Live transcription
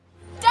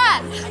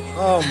Dad!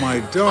 Oh,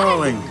 my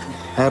darling.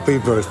 Happy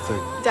birthday.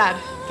 Dad,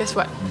 guess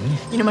what?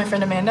 You know my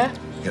friend Amanda?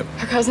 Yep.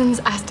 Her cousins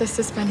asked us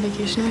to spend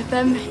vacation with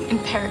them in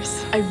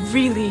Paris. I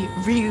really,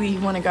 really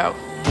want to go.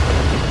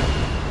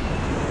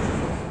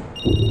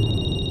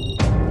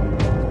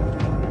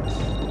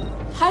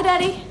 Hi,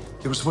 Daddy.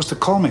 You were supposed to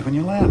call me when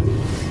you land.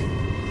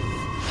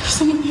 There's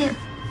someone here.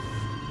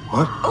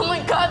 What? Oh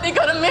my God, they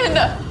got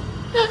Amanda.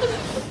 Dad,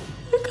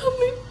 they got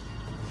me.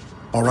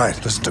 All right,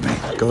 listen to me.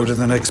 Go to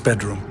the next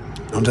bedroom.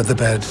 Under the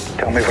bed.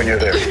 Tell me when you're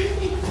there.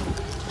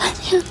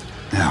 Yeah.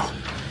 Now,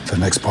 the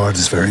next part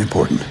is very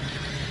important.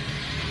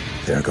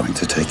 They're going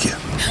to take you.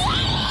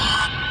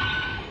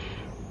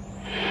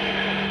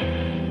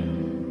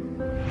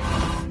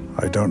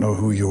 I don't know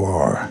who you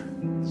are.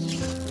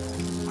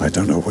 I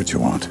don't know what you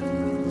want.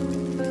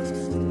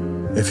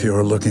 If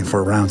you're looking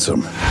for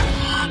ransom,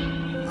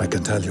 I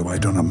can tell you I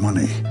don't have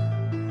money.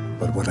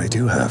 But what I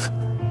do have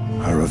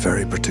are a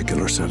very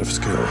particular set of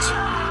skills.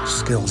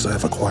 Skills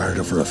I've acquired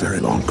over a very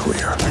long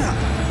career.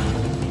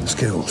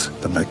 Skills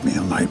that make me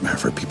a nightmare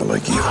for people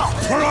like you.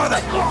 Where are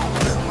they?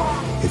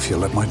 If you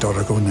let my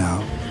daughter go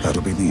now,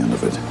 that'll be the end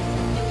of it.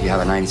 You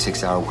have a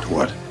 96-hour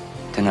What?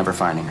 to never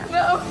finding her.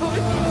 No.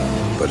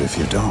 But if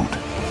you don't,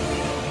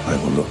 I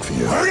will look for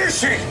you. Where is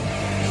she?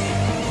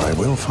 I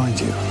will find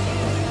you.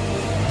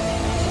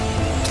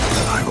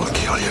 Then I will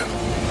kill you.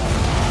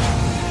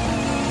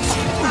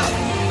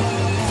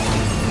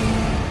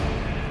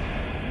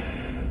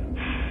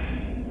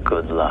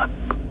 Good luck.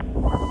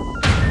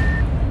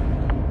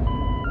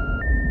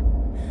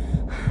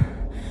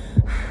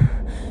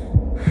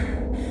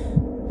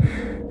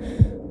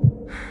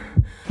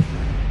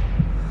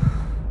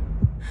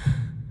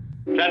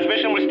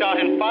 Transmission will start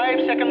in 5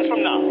 seconds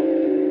from now.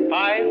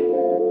 5,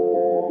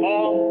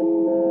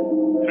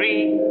 4,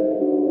 3,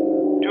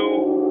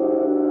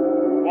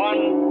 2, 1,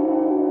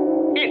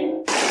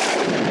 in.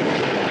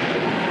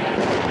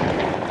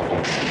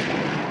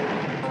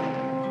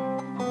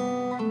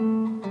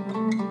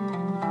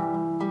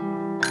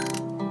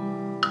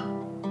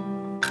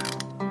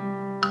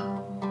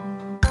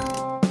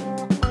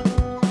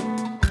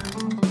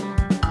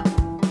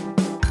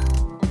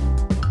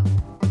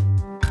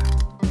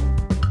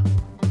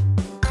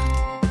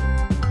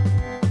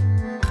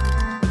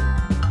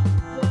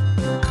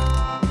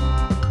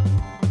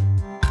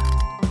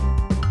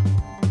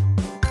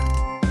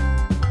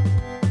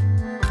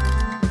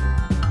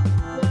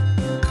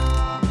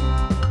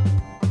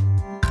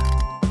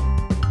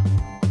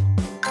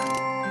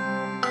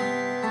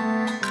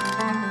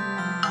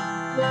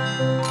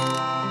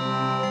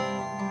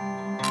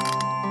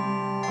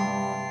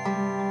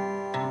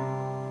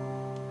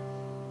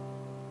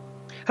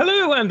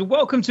 Hello and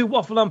welcome to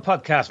Waffle On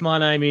Podcast. My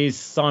name is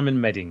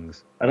Simon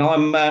Meddings. And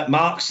I'm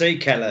Mark C.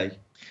 Kelly.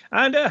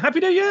 And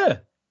Happy New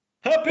Year.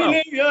 Happy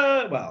New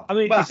Year. Well, I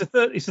mean, it's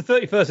the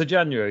 31st of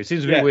January. It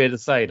seems a bit weird to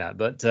say that,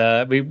 but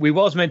we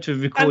was meant to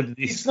have recorded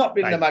this. It's not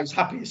been the most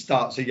happiest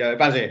start to year,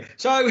 has it?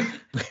 So,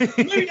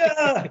 New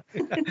Year.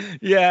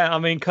 Yeah, I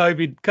mean,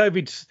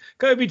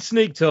 COVID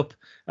sneaked up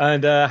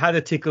and had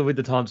a tickle with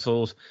the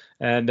tonsils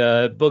and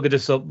buggered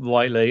us up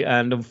lightly.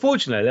 And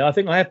unfortunately, I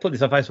think I have put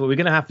this on Facebook. We're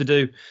going to have to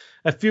do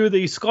a few of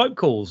these Skype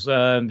calls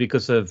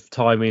because of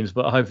timings,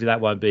 but hopefully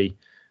that won't be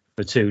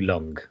for too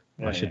long.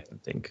 I should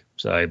think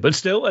so, but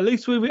still, at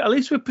least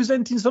we're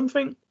presenting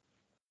something.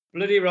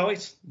 Bloody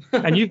right.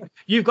 And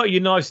you've got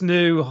your nice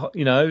new,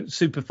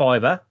 super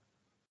fiber.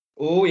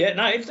 Oh yeah,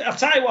 no, I'll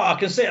tell you what, I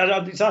can see.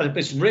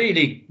 It's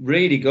really,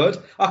 really good.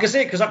 I can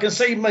see it because I can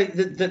see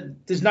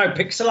there's no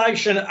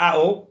pixelation at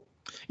all.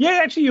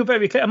 Yeah, actually, you're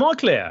very clear. Am I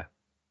clear?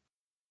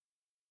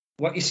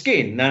 What, your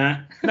skin?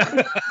 Nah. Sorry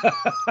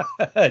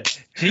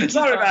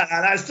about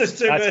that. That's just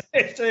too much.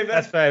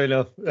 That's fair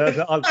enough.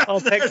 I'll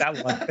take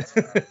that one.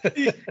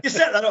 You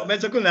set that up,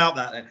 mate. I couldn't help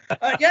that then.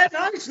 Yeah,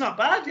 no, it's not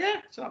bad.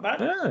 Yeah, it's not bad.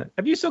 Yeah.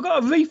 Have you still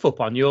got a reef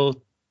up on your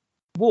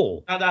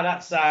wall? No,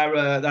 that's our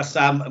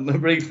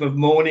reef of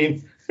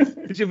mourning.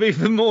 It's your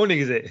reef of mourning,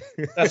 is it?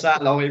 That's our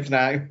lives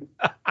now.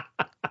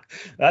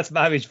 That's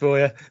marriage for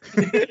you.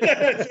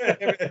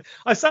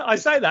 I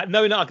say that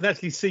knowing that I can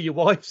actually see your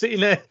wife sitting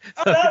there.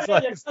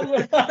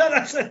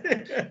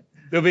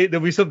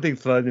 There'll be something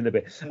thrown in a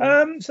bit.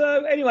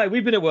 So anyway,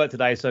 we've been at work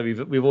today, so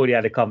we've already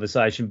had a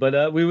conversation.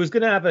 But we was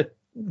going to have a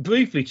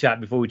briefly chat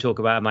before we talk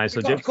about our main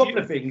subject. A couple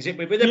of things.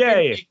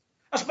 Yeah.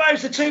 I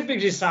suppose the two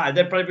things inside,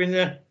 they've probably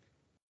been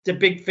the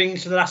big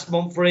things for the last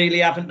month, really,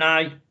 haven't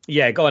they?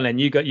 Yeah, go on then.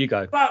 You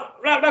go. Well,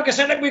 like I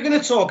said, we're going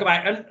to talk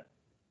about, and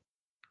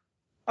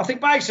I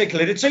think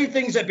basically the two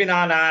things that have been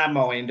on our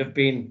mind have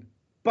been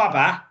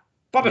Boba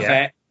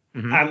Fett,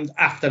 and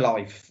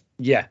Afterlife.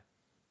 Yeah.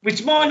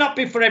 Which might not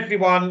be for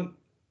everyone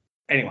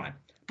anyway.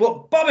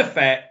 But Boba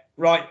Fett,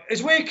 right,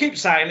 as we keep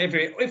saying,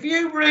 if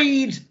you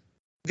read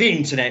the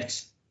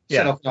internet,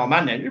 if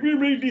you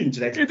read the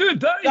internet,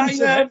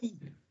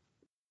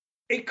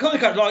 it kind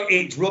of goes like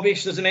it's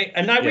rubbish, doesn't it?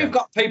 And now we've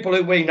got people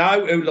who we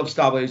know who love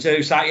Star Wars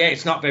who say,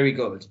 it's not very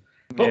good.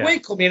 But we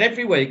come in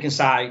every week and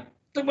say,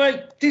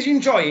 did you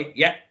enjoy it?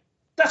 Yeah.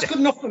 That's good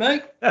enough for me.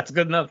 That's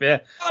good enough, yeah.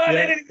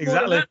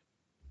 Exactly.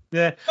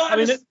 Yeah, I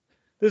mean,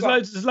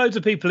 there's loads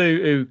of people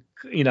who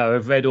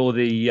have read all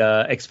the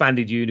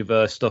expanded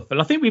universe stuff,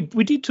 and I think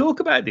we did talk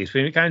about this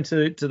when it came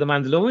to the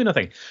Mandalorian, I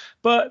think,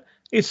 but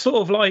it's sort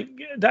of like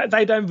that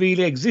they don't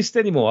really exist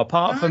anymore,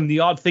 apart from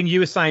the odd thing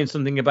you were saying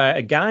something about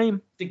a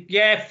game.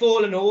 Yeah,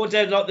 Fallen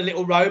Order, like the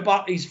little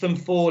robot is from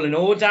Fallen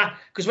Order,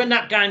 because when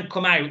that game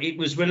come out, it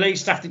was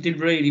released after it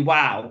did really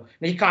well.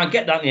 Now you can't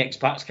get that on the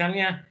Xbox, can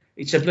you?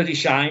 It's a bloody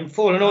shame.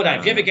 Fallen Order,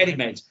 if you ever get it,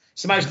 mate,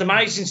 it's the most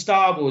amazing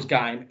Star Wars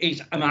game.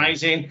 It's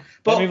amazing.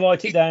 But let me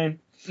write it down.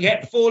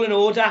 Yeah, Fallen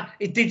Order.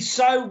 It did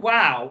so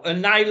well,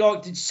 and they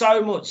liked it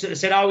so much that they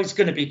said, "Oh, it's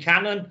going to be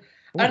canon."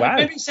 And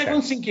maybe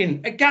everyone's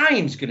thinking a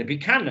game's going to be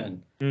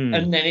canon, and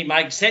then it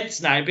makes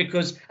sense now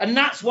and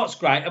that's what's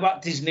great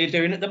about Disney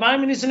doing at the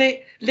moment, isn't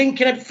it?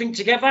 Linking everything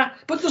together,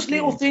 but just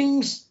little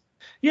things.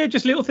 Yeah,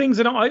 just little things.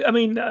 And I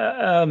mean,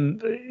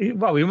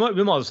 well, we might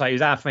as well say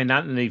he's our friend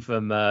Anthony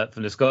from the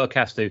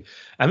Scuttercast, who,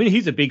 I mean,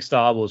 he's a big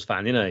Star Wars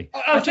fan, isn't he?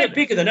 I'd say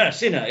bigger than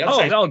us, isn't he?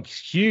 Oh,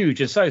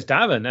 huge, and so is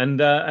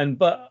Darren.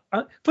 But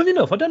funny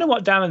enough, I don't know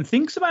what Darren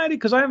thinks about it,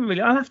 because I haven't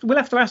really. We'll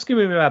have to ask him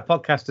in our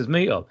podcasters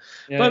meetup.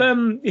 Yeah.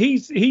 But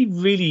he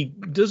really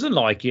doesn't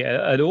like it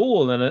at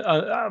all, and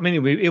I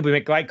mean, it'll be a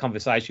great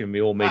conversation when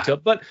we all meet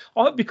up. But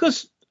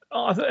because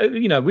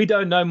we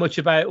don't know much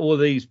about all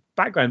these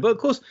background, but of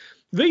course.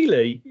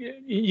 Really,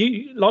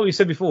 you like we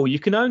said before, you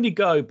can only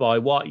go by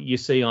what you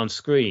see on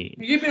screen.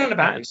 You've been on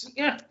about this,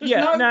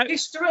 There's no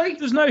history.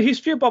 There's no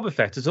history of Boba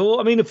Fett at all.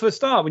 I mean, for a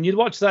start, when you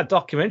watch that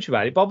documentary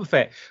about it, Boba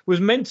Fett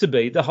was meant to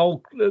be the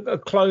whole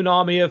clone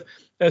army of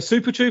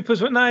Super Troopers,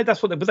 but no,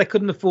 but they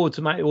couldn't afford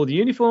to make all the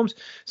uniforms.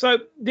 So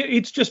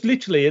it's just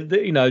literally,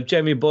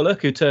 Jeremy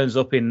Bullock who turns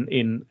up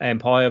in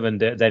Empire and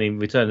then in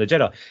Return of the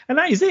Jedi, and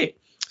that is it.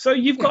 So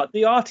you've got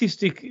the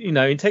artistic,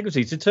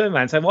 integrity to turn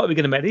around and say, what are we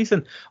going to make this?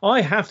 And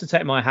I have to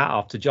take my hat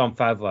off to Jon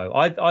Favreau.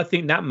 I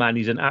think that man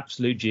is an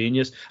absolute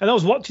genius. And I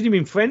was watching him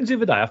in Friends the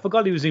other day. I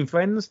forgot he was in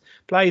Friends.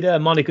 Played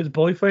Monica's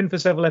boyfriend for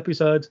several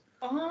episodes.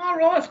 Oh,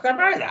 right. I forgot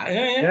about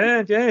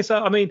that. Yeah. So,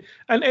 I mean,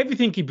 and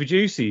everything he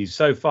produces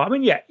so far. I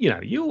mean,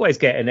 you always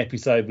get an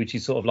episode which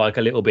is sort of like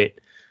a little bit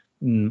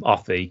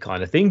offy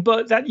kind of thing,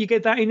 but that you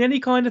get that in any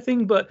kind of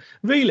thing. But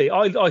really,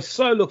 I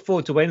so look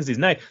forward to Wednesdays.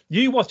 Now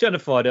you watch it on a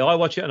Friday, I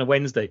watch it on a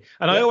Wednesday,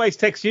 and I always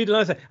text you and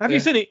I say, have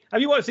you seen it?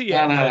 Have you watched it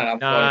yet?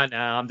 No,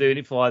 I'm doing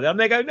it Friday. And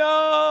they go,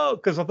 no,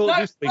 because I thought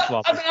this week's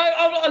one.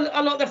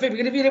 I like that thing,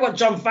 because if you know what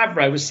Jon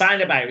Favreau was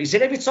saying about it, he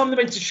said every time they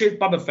went to shoot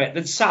Boba Fett,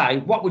 they'd say,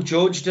 what would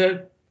George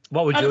do?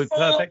 What would George?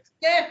 Perfect.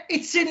 Yeah,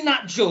 it's in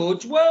that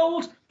George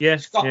world. Yeah,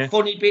 it's got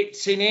funny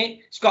bits in it.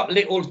 It's got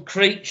little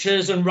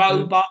creatures and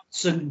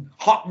robots and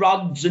hot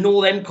rods and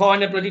all them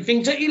kind of bloody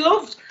things that he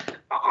loved.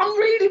 I'm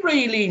really,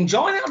 really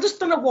enjoying it. I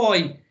just don't know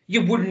why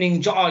you wouldn't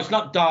enjoy. Oh, it's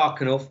not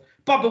dark enough.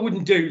 Bubba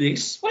wouldn't do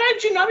this. Well, how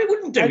do you know he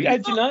wouldn't do it? How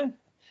do you know?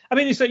 I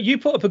mean, so you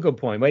put up a good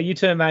point where you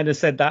turned around and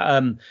said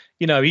that,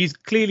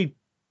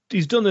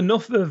 he's done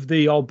enough of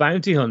the old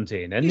bounty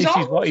hunting, and this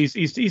is what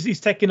he's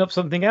taking up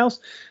something else.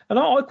 And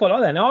I quite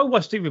like that. Now, I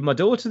watched it with my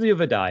daughter the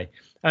other day,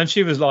 and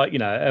she was like,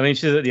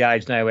 she's at the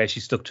age now where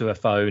she's stuck to her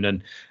phone,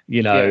 and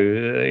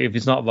if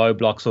it's not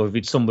Roblox or if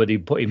it's somebody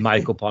putting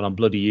makeup on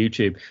bloody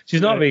YouTube, she's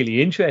not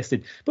really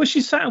interested. But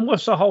she sat and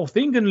watched the whole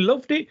thing and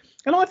loved it.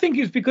 And I think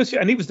it's because,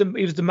 and it was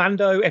the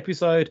Mando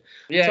episode,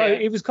 so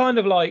it was kind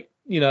of like,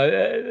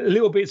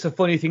 little bits of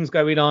funny things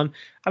going on.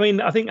 I mean,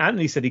 I think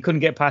Anthony said he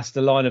couldn't get past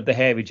the line of the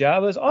hairy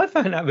Jawas. I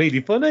found that really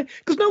funny,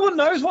 because no one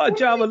knows what a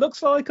Jawa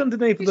looks like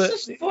underneath.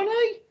 It's just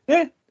funny.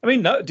 Yeah. I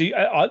mean, no.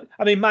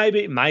 I mean,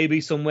 maybe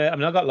somewhere. I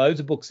mean, I've got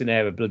loads of books in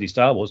there of bloody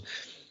Star Wars.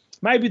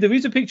 Maybe there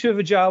is a picture of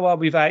a Jawa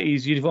without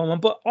his uniform on,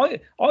 but I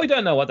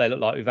don't know what they look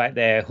like without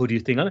their hoodie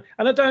thing on,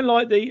 and I don't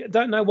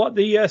know what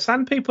the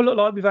Sand People look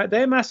like without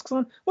their masks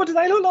on. What do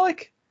they look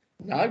like?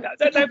 No,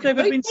 they've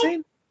never been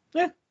seen.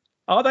 Yeah.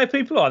 Are they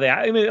people? Are they?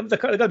 I mean, they've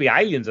got to be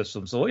aliens of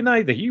some sort,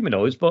 the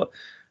humanoids, but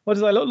what do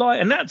they look like?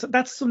 And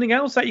that's something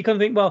else that you can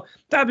think, well,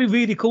 that'd be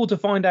really cool to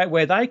find out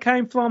where they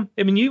came from.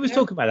 I mean, you was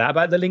talking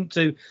about the link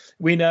to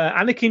when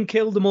Anakin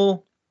killed them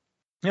all.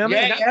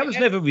 That was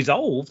never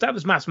resolved. That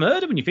was mass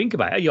murder when you think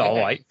about it. All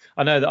right.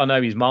 I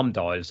know his mum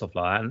died and stuff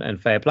like that, and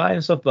fair play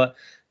and stuff, but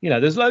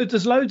there's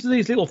loads of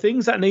these little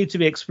things that need to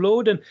be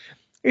explored. And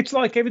it's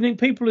like everything,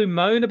 people who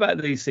moan about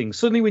these things,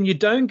 suddenly when you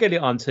don't get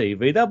it on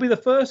TV, they'll be the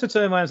first to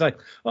turn around and say,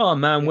 oh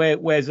man,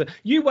 where's it?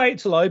 You wait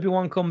till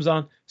Obi-Wan comes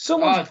on.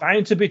 Someone's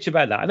bound to bitch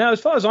about that. And now,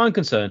 as far as I'm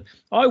concerned,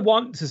 I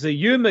want to see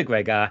Ewan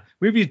McGregor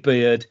with his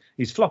beard,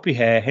 his floppy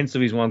hair, hence the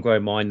reason why I'm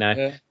growing mine now.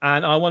 Yeah.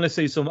 And I want to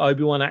see some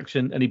Obi-Wan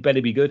action, and he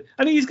better be good.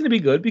 And he's going to be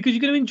good because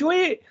you're going to enjoy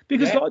it.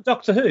 Because like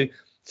Doctor Who,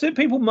 so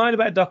people moan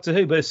about Doctor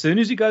Who, but as soon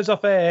as he goes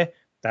off air,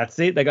 that's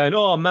it. They're going,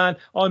 oh man,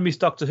 I miss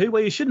Doctor Who.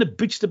 Well, you shouldn't have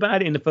bitched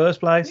about it in the first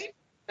place.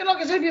 And like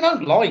I said, if you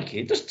don't like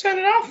it, just turn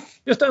it off.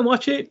 Just don't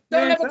watch it.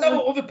 Don't ever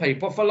tell other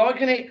people for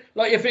liking it.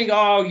 Like you think,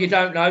 oh, you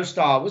don't know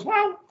Star Wars.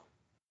 Well,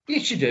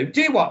 Yes, you do.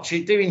 Do you watch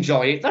it? Do you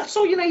enjoy it? That's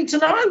all you need to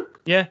know.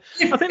 Yeah.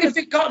 If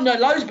it got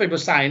loads of people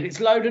saying it's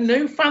a load of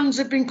new fans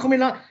have been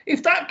coming on,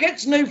 if that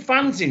gets new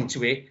fans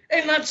into it,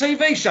 in that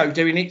TV show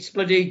doing its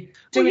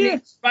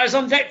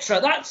raison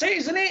d'etre, that's it,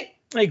 isn't it?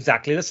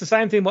 Exactly. That's the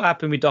same thing what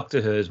happened with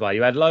Doctor Who as well.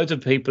 You had loads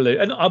of people who,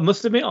 and I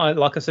must admit,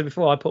 like I said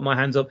before, I put my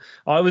hands up.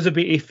 I was a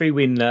bit iffy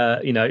when,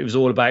 it was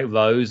all about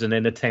Rose and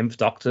then the 10th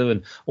Doctor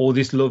and all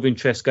this love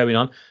interest going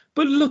on.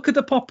 But look at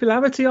the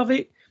popularity of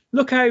it.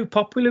 Look how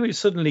popular it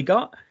suddenly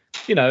got.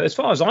 As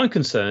far as I'm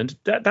concerned,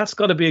 that's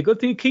got to be a good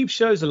thing. It keeps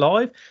shows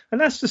alive. And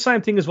that's the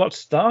same thing as what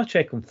Star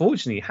Trek,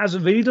 unfortunately,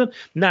 hasn't really done.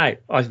 Now,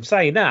 I'm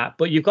saying that,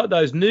 but you've got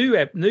those new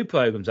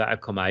programs that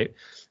have come out,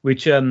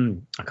 which I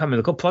can't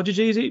remember, called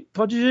Prodigy, is it?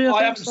 Prodigy?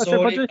 I haven't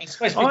seen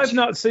it. I've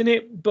not seen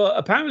it, but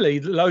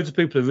apparently loads of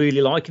people are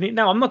really liking it.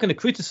 Now, I'm not going to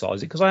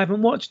criticise it because I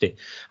haven't watched it.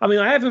 I mean,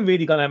 I haven't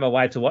really gone out of my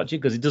way to watch it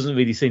because it doesn't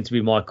really seem to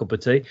be my cup of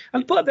tea.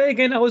 But there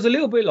again, I was a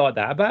little bit like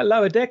that about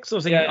Lower Decks. I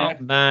was thinking, oh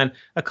man,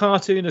 a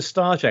cartoon of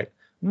Star Trek.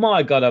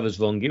 My God, I was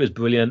wrong. It was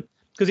brilliant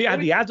because it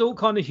had the adult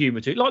kind of humour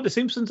to it, like The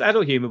Simpsons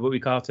adult humour, but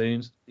with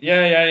cartoons.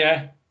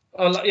 Yeah.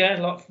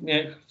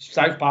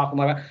 South Park and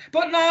whatever.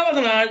 But no, I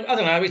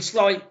don't know. It's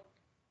like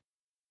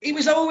it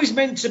was always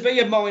meant to be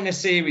a minor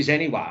series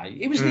anyway.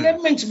 It was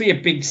never meant to be a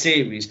big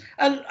series.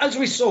 And as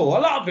we saw, a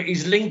lot of it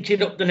is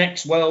linking up the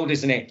next world,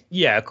 isn't it?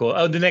 Yeah, of course.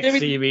 Oh, the next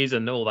series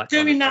and all that.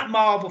 Doing that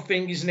Marvel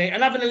thing, isn't it?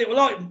 And having a little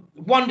like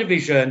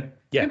WandaVision.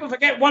 Yeah. People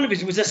forget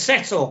WandaVision was a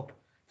setup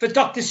for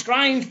Doctor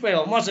Strange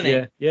film, wasn't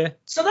it? Yeah.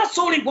 So that's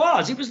all it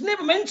was. It was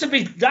never meant to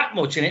be that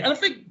much in it. And I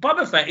think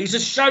Boba Fett is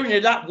just showing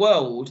you that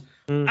world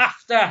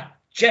after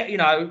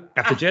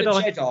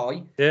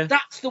Jedi. Yeah.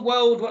 That's the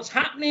world, what's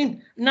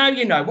happening. Now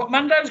you know what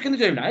Mando's going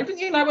to do now. I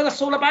think you know what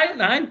that's all about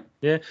now.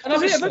 Yeah.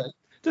 And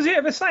does he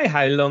ever say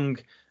how long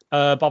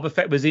Boba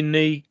Fett was in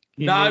the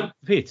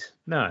pit?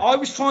 No. I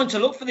was trying to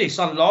look for this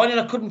online and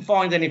I couldn't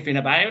find anything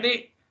about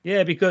it.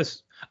 Yeah,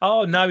 because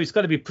it's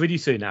got to be pretty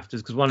soon after,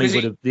 because one,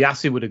 the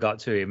acid would have got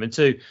to him, and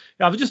two,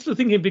 I was just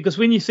thinking because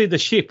when you see the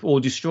ship all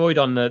destroyed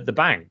on the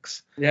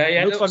banks,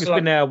 it looks like it's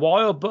been there a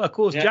while. But of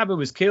course, Jabba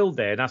was killed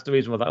there, and that's the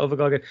reason why that other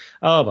guy.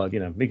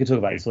 We could talk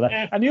about this or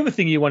that. And the other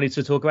thing you wanted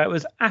to talk about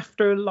was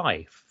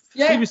Afterlife.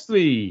 Series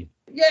 3.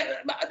 Yeah,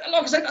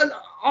 like I said,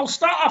 I'll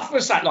start off for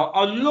a second.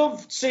 I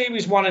loved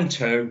Series 1 and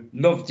 2,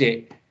 loved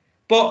it,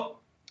 but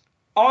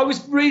I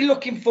was really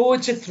looking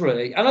forward to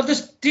 3, and I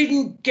just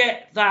didn't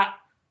get that.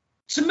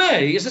 To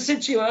me, as I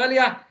said to you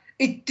earlier,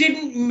 it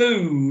didn't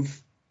move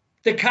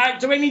the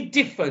character any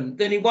different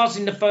than he was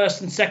in the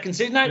first and second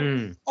season.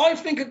 Now, I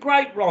think a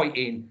great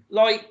writing,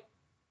 like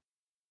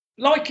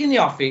in The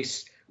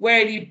Office,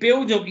 where you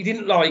build up, you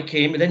didn't like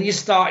him, and then you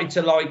started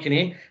to liking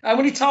him. And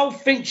when he told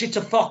Fincher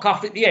to fuck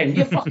off at the end,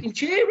 you're fucking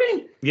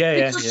cheering.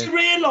 Because you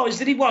realise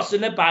that he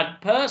wasn't a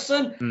bad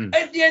person.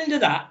 At the end of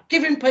that,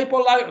 giving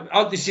people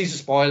this is a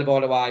spoiler,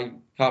 by the way.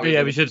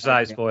 We should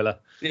say spoiler.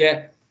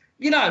 Yeah.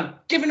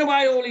 Giving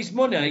away all his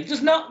money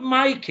does not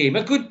make him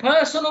a good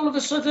person all of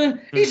a sudden.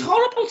 He's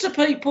horrible to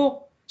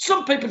people.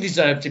 Some people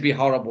deserve to be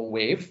horrible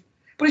with,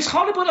 but it's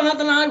horrible, and I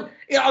don't know.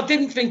 I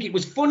didn't think it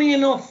was funny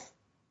enough.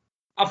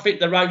 I think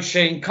the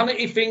Roisin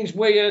Connery thing's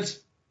weird.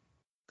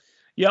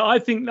 Yeah, I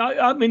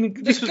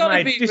mean, this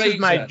was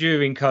made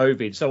during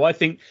COVID, so I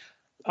think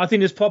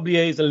there's probably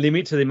is a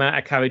limit to the amount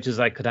of characters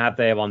they could have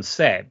there on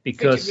set,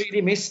 because you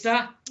really missed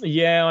her.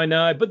 Yeah, I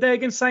know. But then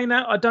again, saying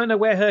that, I don't know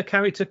where her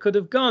character could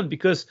have gone,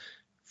 because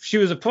she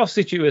was a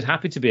prostitute, was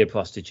happy to be a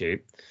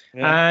prostitute,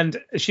 and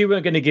she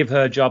weren't going to give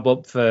her job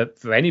up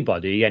for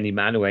anybody, any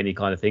man or any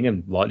kind of thing,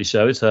 and rightly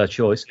so, it's her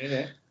choice.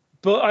 Yeah.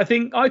 But I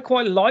think I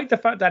quite like the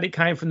fact that it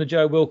came from the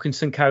Joe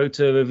Wilkinson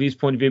character of his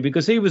point of view,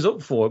 because he was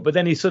up for it, but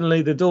then he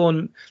suddenly,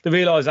 the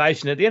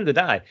realisation at the end of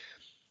the day,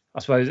 I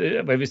suppose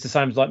whether it's the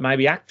same as like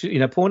maybe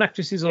porn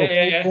actresses or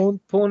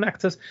porn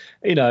actors.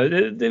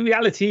 The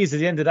reality is at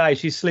the end of the day,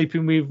 she's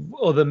sleeping with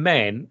other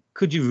men.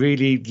 Could you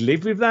really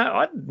live with that?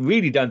 I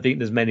really don't think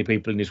there's many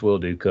people in this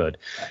world who could.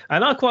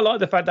 And I quite like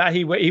the fact that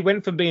he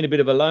went from being a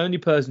bit of a lonely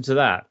person to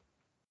that.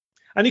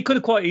 And he could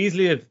have quite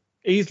easily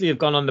have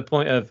gone on the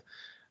point of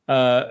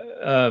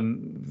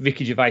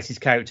Ricky Gervais's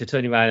character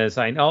turning around and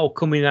saying, "Oh,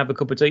 come in and have a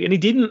cup of tea," and he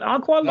didn't. I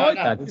quite like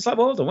that. It's like,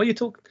 well, hold on,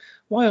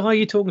 why are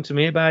you talking to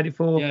me about it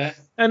for? Yeah.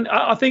 And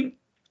I think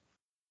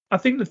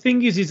the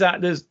thing is that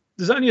there's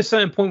only a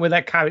certain point where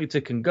that character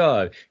can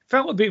go. It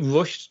felt a bit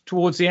rushed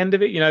towards the end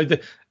of it.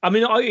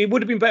 It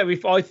would have been better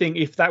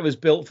if that was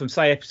built from,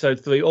 say,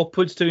 episode 3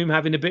 upwards to him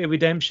having a bit of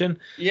redemption.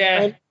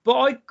 Yeah.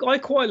 But I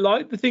quite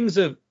like the things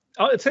of.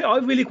 I'd say I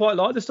really quite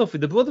like the stuff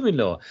with the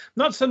brother-in-law.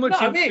 Not so much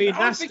being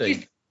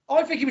nasty.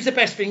 I think he was the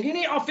best thing in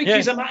it. I think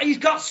he's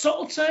got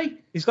subtlety.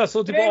 He's got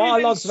subtlety. But what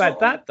I liked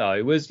about that,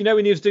 though, was,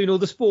 when he was doing all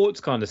the sports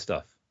kind of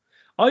stuff,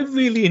 I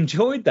really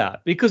enjoyed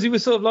that, because he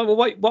was sort of like, well,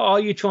 wait, what are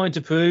you trying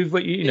to prove?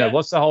 What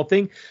what's the whole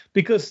thing?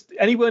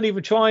 And he weren't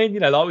even trying,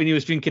 like when he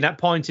was drinking that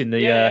pint in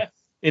the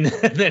and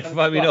then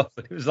foaming up,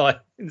 and it was like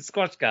in the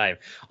squash game.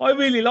 I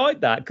really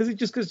liked that, because it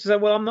just goes to say,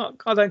 well,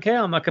 I don't care,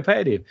 I'm not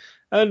competitive.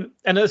 And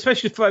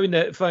especially throwing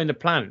the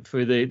plant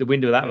through the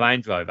window of that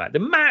Range Rover. The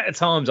amount of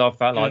times I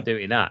felt like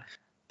doing that.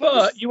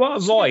 But you are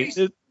right.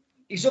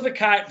 His other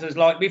characters,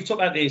 like we've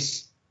talked about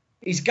this,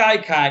 his gay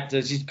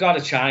characters, he's got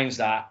to change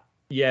that.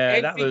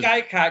 Yeah, every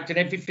gay character and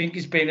everything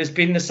has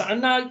been the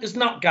same. No, there's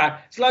not gay.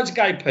 There's loads of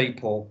gay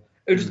people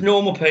who's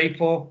normal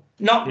people,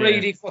 not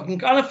really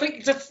fucking. And I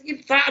think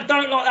I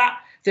don't like that.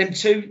 Them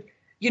two,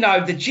 the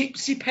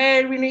gypsy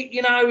pair in it.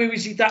 Who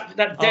is he? That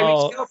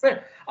Derek's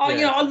girlfriend.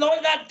 I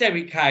like that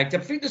Derek character.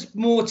 I think there's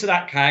more to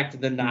that character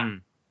than that.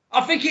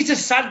 I think he's a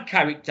sad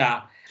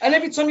character. And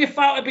every time you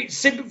felt a bit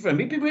sympathy for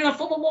him, I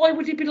thought, well, why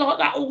would he be like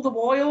that all the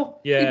while?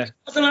 Yeah.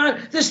 I don't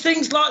know. There's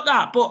things like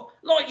that. But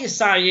like you're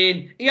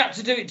saying, he had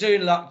to do it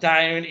during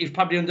lockdown. He's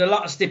probably under a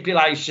lot of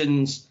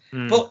stipulations.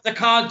 But they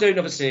can't do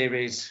another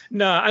series.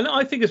 No, and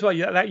I think as well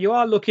that you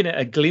are looking at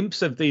a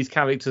glimpse of these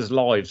characters'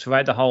 lives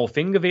throughout the whole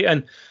thing of it.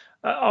 And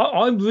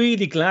I'm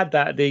really glad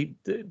that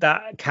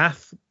that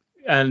Kath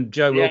and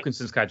Joe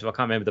Wilkinson's character, I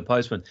can't remember the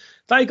postman,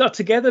 they got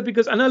together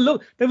because, and I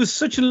look, there was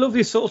such a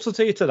lovely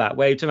subtlety to that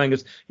way to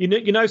Angus.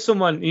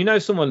 Someone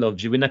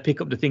loved you when they pick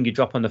up the thing you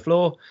drop on the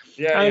floor.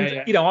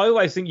 I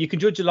always think you can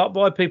judge a lot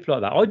by people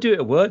like that. I do it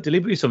at work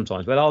deliberately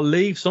sometimes, but I'll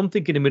leave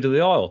something in the middle of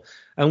the aisle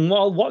and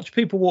I'll watch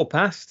people walk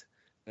past.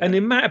 And the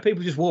amount of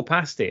people just walk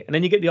past it, and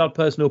then you get the odd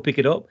person who'll pick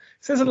it up. It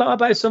says a lot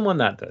about someone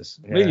that does.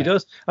 It really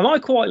does. And I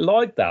quite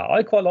like that.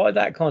 I quite like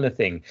that kind of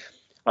thing.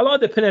 I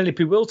like the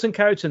Penelope Wilton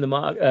character in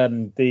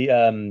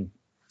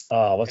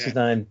what's his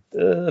name?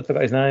 I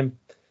forgot his name.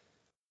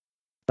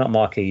 Not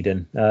Mark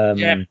Eden.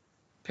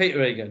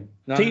 Peter Egan.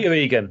 No. Peter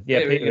Egan.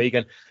 Yeah, Peter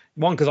Egan.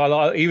 One because I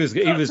like he was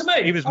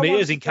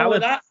Mears in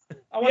Callan. I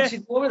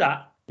wanted more of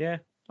that. Yeah,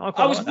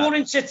 I was more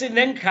interested in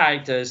them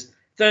characters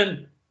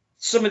than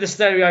some of the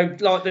stereo,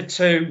 like the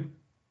two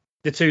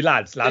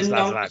lads. Like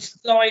blokes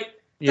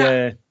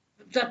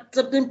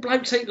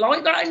ain't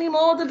like that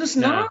anymore. They're just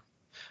not.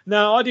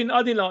 No, I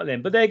didn't like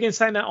them. But they're again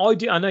saying that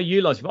I know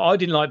you liked it, but I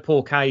didn't like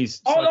Paul Kaye's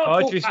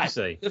psychiatrist. You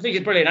see, I think he's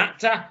a brilliant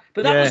actor,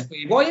 but that was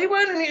weird. Why you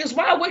weren't in it as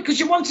well? Because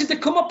you wanted the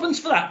comeuppance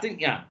for that,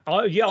 didn't you?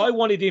 I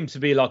wanted him to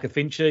be like a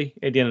Finchy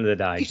at the end of the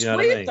day. It's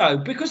weird though,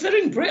 because they're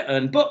in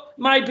Britain, but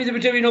maybe they were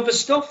doing other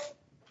stuff.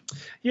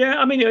 Yeah,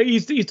 I mean,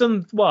 he's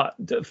done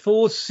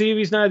 4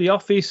 series now: The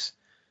Office,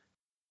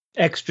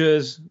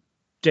 Extras,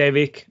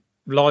 Derek,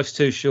 Life's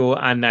Too Short,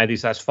 and now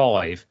this has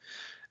 5.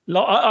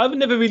 I've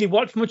never really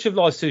watched much of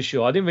Life's Too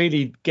Short. I didn't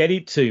really get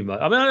it too much.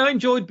 I mean, I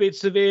enjoyed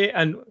bits of it,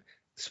 and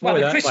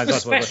the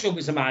Christmas special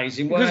was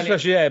amazing. Christmas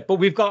special, yeah. But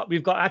we've got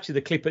actually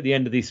the clip at the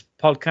end of this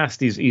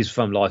podcast is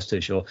from Life's Too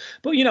Short.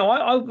 But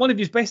one of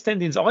his best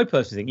endings, I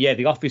personally think,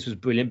 The Office was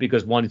brilliant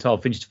because one, it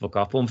told Finch to fuck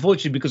off. But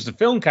unfortunately, because the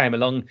film came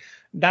along,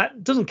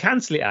 that doesn't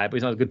cancel it out, but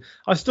it's not good.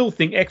 I still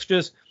think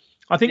Extras.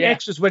 I think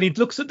Extras, when he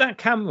looks at that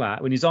camera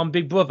when he's on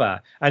Big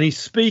Brother and he's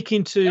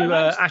speaking to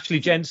Ashley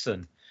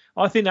Jensen,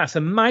 I think that's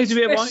amazing.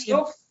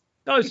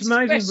 It's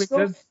amazing.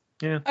 Stuff.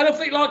 Yeah. And I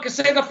think, like I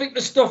said,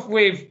 the stuff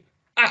with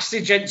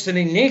Ashley Jensen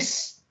in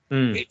this,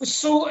 it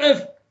was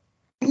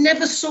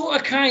never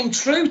came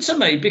true to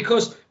me,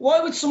 because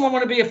why would someone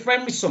want to be a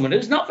friend with someone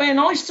who's not very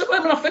nice to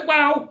them? And I think,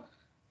 well,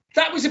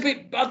 that was a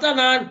bit, I don't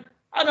know,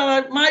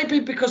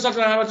 maybe because, I don't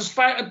know,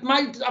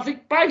 I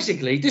think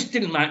basically this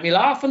didn't make me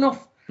laugh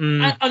enough.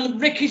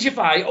 And Ricky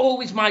Gervais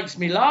always makes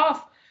me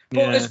laugh.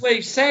 But as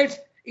we've said,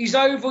 he's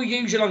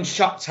overused on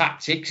shock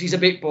tactics. He's a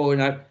bit boring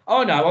now.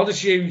 Oh no, I'll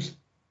just use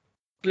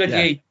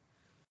bloody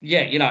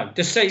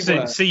the C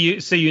word.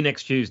 See you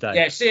next Tuesday.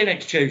 Yeah, see you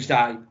next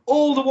Tuesday.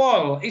 All the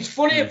while, it's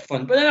funny and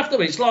fun, but then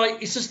afterwards,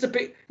 it's just a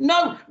bit.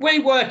 No, we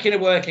work in a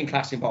working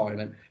class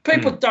environment.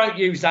 People don't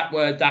use that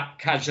word that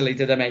casually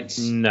to their heads.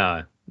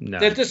 No,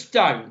 they just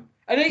don't,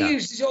 and he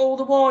uses it all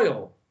the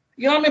while.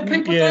 You know what I mean?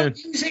 People don't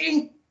use it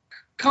in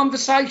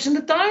conversation.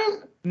 They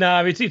don't.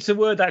 No, it's a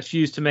word that's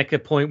used to make a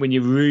point when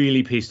you're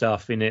really pissed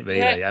off, in it,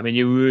 really. Yeah. I mean,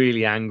 you're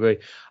really angry.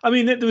 I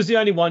mean, there was the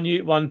only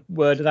one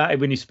word of that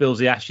when he spills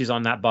the ashes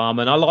on that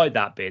barman. I like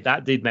that bit.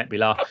 That did make me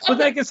laugh. But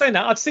they can say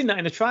that. I'd seen that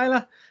in the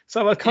trailer.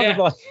 So I kind of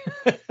like...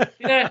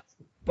 yeah.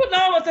 But no,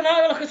 I don't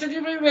know. Like I said,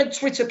 you read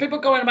Twitter, people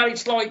going about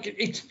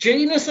it's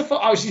genius. I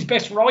thought, it's his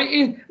best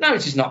writing. No,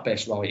 it is not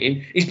best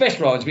writing. His best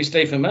writing is with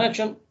Stephen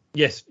Merchant.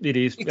 Yes, it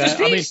is. It just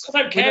is.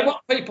 I don't care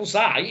what people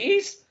say. It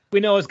is. We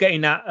know I was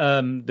getting that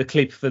the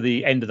clip for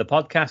the end of the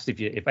podcast.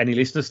 If any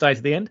listeners stay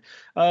to the end,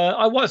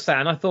 I watched that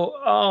and I thought,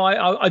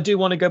 I do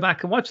want to go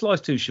back and watch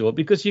Life's Too Short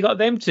because you got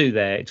them two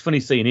there. It's funny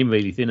seeing him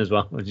really thin as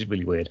well, which is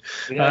really weird.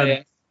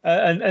 And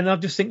I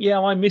just think,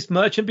 I miss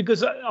Merchant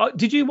because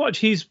did you watch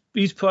his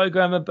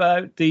program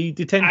about the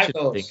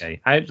detention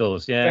thing?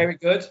 Outlaws, yeah, very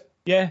good.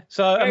 Yeah,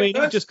 so very I mean,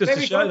 good. Just goes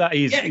to show that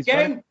he's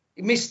again,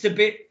 he missed a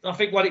bit. I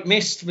think what it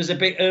missed was a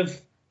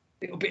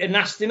little bit of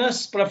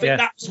nastiness, but I think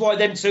that was why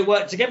them two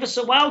worked together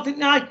so well,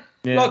 didn't they?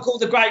 Yeah. Like all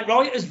the great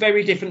writers,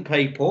 very different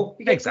people.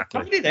 You get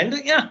exactly then,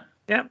 don't you?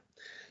 Yeah.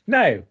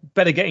 Now,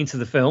 better get into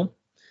the film.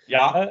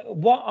 Yeah.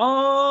 What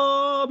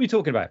are we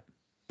talking about?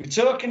 We're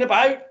talking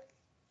about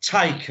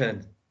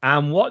Taken.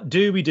 And what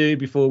do we do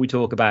before we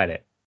talk about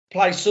it?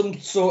 Play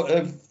some sort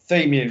of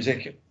theme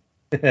music.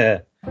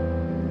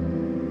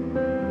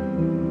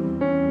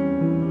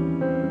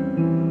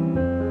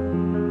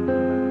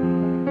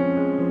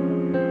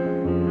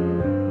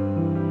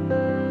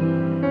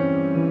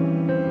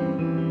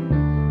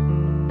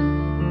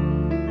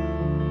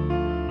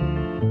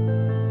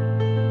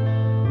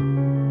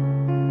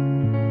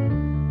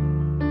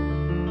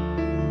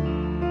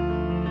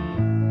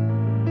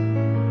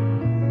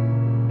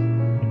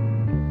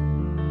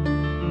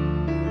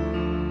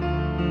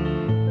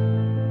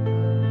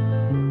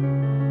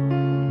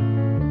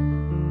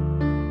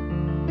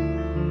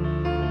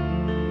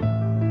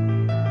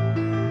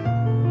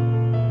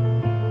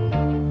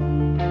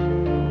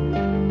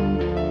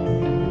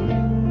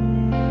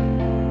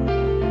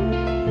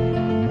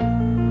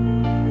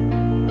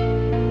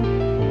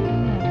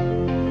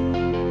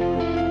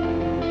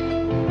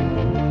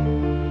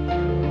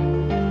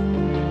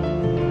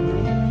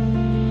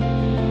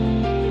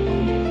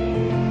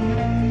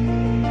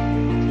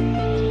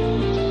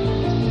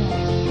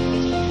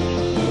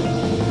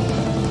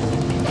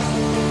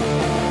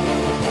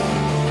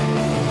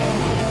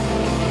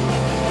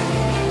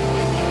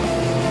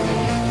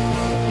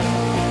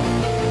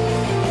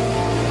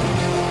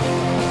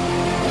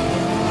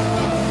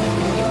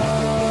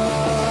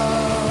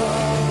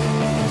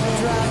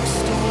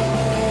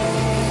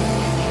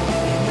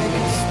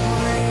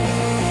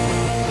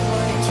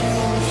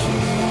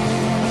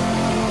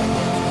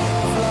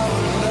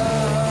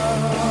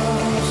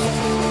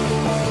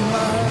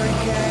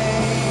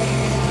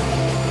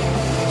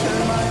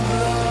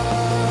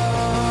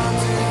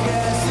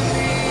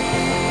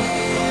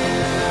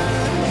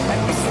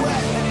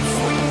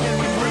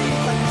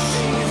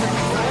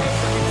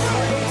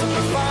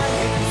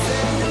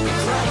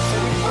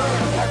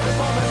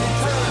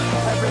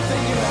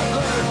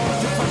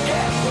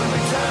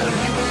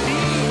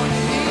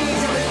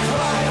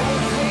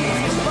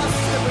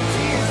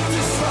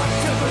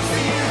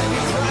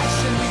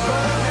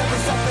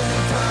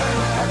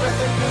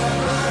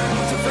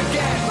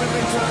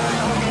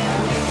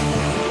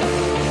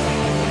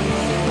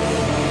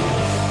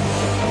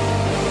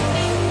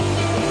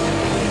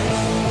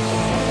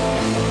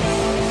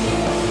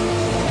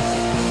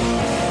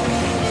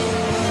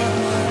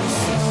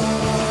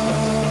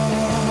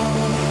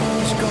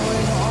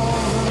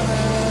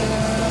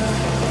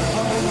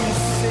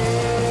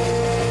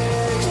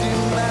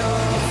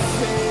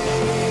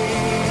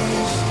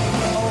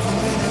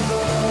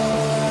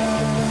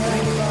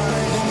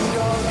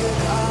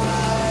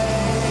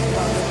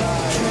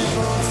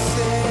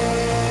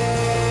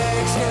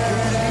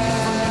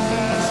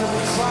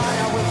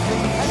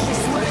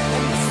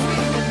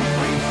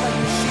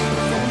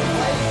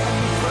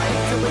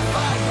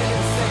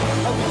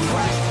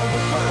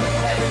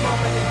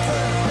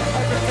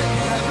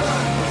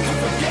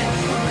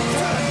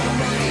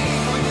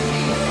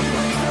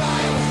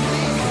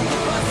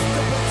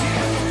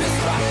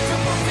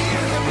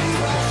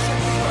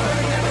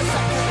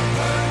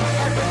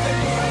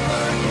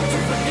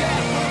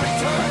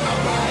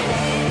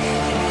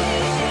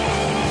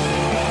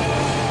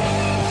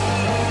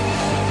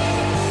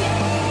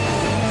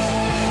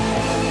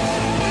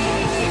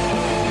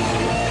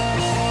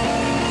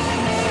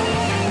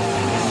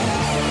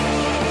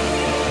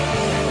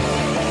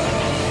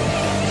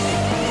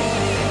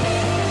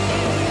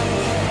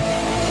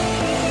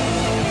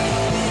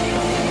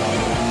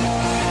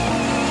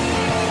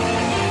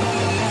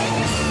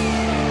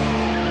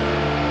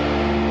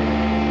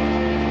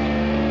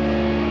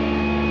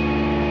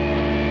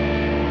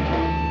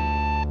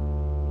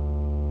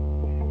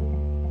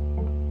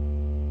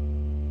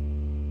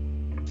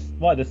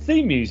 Right, the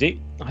theme music.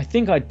 I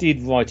think I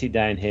did write it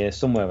down here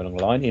somewhere along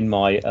the line in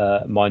my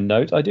my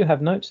notes. I do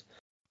have notes.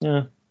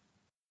 Yeah.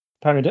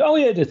 Apparently, oh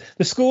yeah,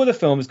 the score of the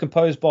film is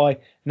composed by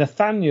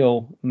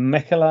Nathaniel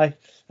Mekele,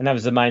 and that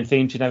was the main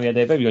theme. You know, we had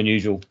a very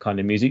unusual kind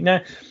of music.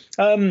 Now,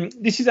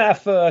 this is our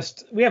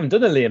first. We haven't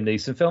done a Liam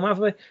Neeson film, have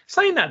we?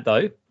 Saying that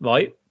though,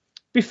 right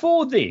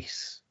before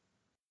this,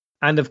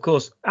 and of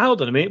course,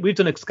 hold on a minute, we've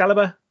done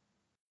Excalibur.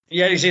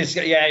 Yeah,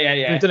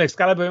 yeah. We've done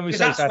Excalibur, and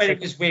that's when it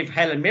was with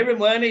Helen Mirren,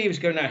 weren't he? He was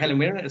going out with Helen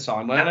Mirren at the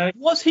time, weren't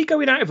he? Was he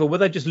going out with her? Were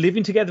they just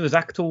living together as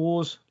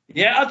actors?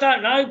 Yeah, I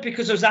don't know,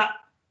 because there was that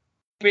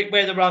bit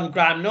where they run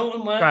Graham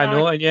Norton, weren't Graham they?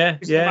 Norton, yeah,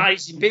 It's an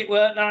amazing bit,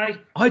 weren't they?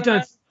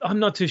 I'm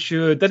not too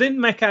sure. They didn't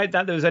make out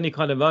that there was any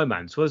kind of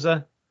romance, was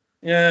there?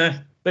 Yeah.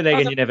 But then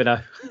again, you never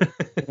know.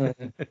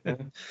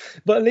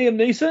 But Liam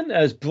Neeson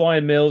as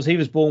Brian Mills, he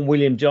was born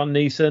William John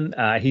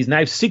Neeson. He's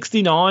now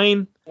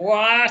 69.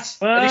 What?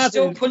 And he's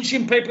still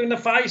punching people in the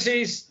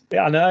faces.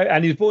 Yeah, I know.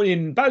 And he was born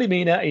in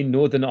Ballymena in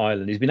Northern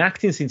Ireland. He's been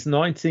acting since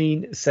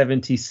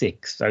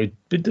 1976. So,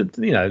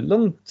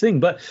 long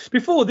thing. But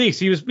before this,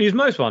 he was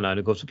most well known,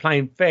 of course, for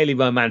playing fairly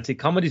romantic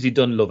comedies. He'd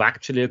done Love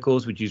Actually, of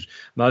course, which he's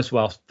most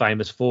well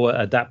famous for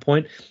at that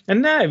point.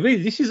 And now,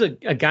 really, this is a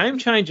game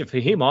changer for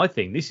him, I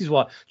think. This is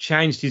what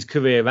changed his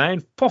career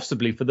around,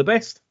 possibly for the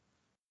best.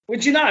 Well,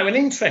 do you know, and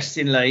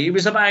interestingly, he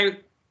was about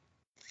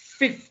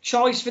fifth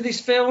choice for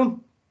this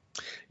film.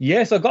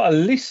 Yes, I've got a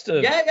list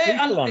of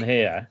people on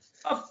here.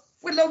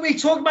 Well, we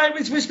talked about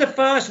it was the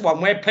first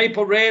one where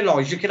people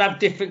realised you could have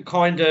different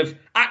kind of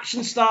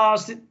action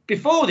stars.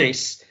 Before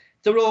this,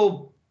 they're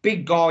all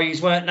big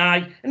guys, weren't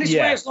they? And this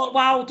way it's like,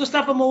 wow, just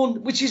have them more,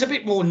 which is a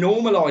bit more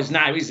normalised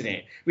now, isn't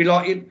it? We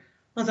like it.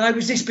 I don't know,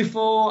 was this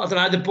before? I don't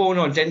know, the Bourne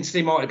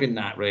Identity might have been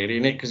that, really,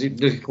 isn't it? Because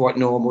it was quite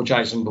normal,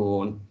 Jason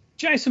Bourne.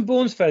 Jason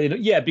Bourne's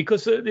fairly,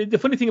 because the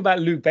funny thing about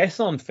Luc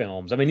Besson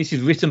films, I mean, this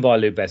is written by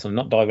Luc Besson,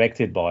 not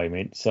directed by him.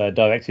 It's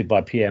directed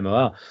by Pierre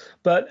Morel.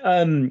 But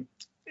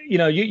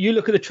you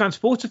look at the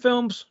Transporter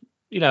films,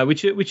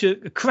 which are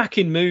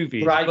cracking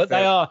movies, right, but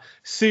they are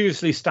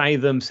seriously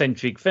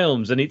Statham-centric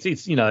films, and it's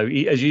as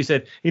you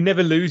said, he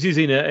never loses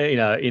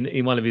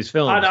in one of his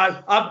films. I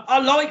know. I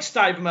like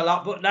Statham a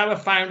lot, but now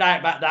I've found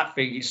out about that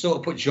thing, it sort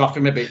of puts you off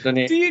him a bit, doesn't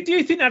it? Do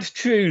you think that's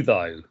true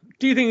though?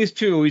 Do you think it's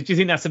true, or do you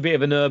think that's a bit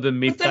of an urban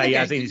myth that he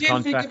has in his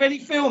contract? Do you think of any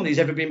film he's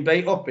ever been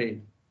beat up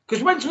in?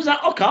 Because once was that,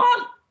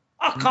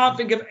 I can't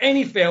think of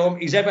any film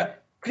he's ever.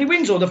 Because he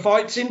wins all the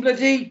fights in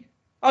bloody.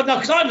 I don't know,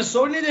 because I haven't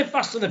saw any of the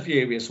Fast and the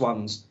Furious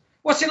ones.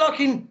 What's it like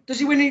in? Does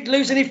he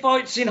lose any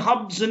fights in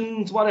Hobbs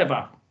and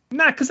whatever?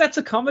 Nah, because that's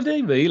a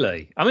comedy,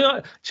 really. I mean,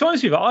 to be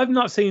honest with you, I've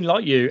not seen,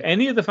 like you,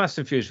 any of the Fast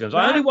and Furious films. No.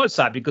 I only watched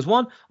that because,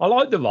 one, I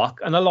like The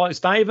Rock and I like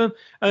Statham.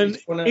 And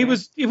it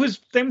was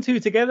them two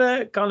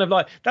together, kind of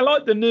like, they're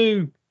like the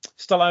new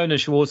Stallone and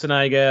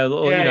Schwarzenegger,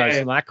 or,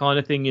 some that kind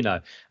of thing,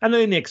 And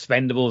then the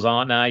Expendables,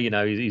 aren't they?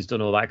 He's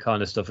done all that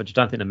kind of stuff, which I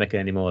don't think they're making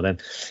anymore then.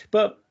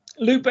 But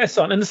Luc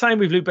Besson, and the same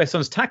with Luc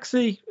Besson's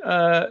Taxi,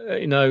 I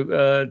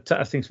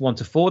think it's 1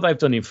 to 4 they've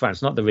done in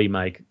France, not the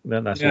remake.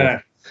 That's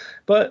right.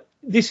 But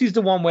this is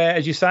the one where,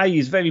 as you say,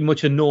 he's very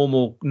much a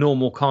normal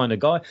kind of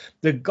guy.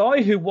 The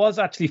guy who was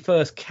actually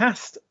first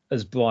cast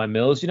as Brian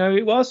Mills, you know who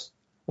it was?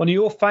 One of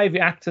your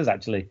favourite actors,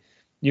 actually.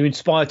 You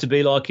inspired to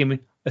be like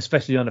him,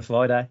 especially on a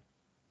Friday.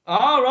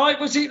 Oh, right.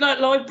 Was it like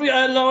Lloyd?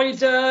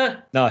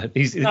 No,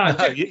 he's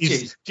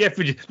Jeff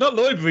Bridges. Not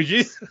Lloyd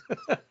Bridges.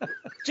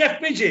 Jeff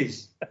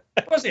Bridges.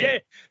 Was it? Yeah,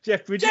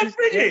 Jeff Bridges. Jeff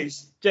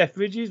Bridges. Yeah. Jeff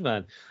Bridges,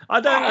 man.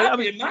 That'd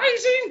be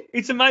amazing.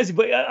 It's amazing,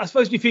 but I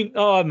suppose you think,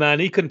 oh man,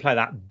 he couldn't play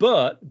that.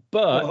 But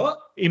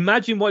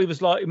imagine what he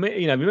was like.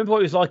 Remember what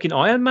he was like in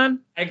Iron Man?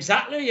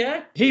 Exactly,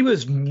 yeah. He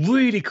was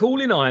really cool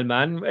in Iron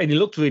Man, and he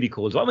looked really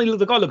cool. I mean,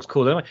 the guy looks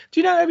cool. Do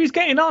you know how he's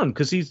getting on?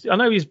 Because I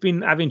know he's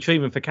been having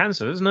treatment for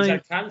cancer, isn't he? He's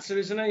had cancer,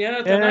 isn't he? Yeah,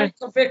 I don't know. He's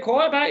got a bit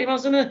quiet about him,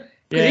 hasn't he?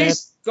 Because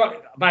he's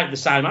got about the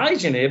same age,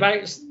 isn't he? About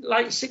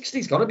late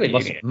 60s, got to be.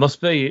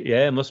 Must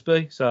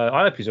be. So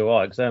I hope he's all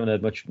right, because I haven't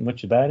heard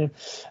much about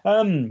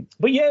him.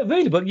 But yeah,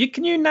 really. But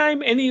can you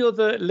name any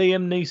other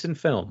Liam Neeson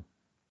film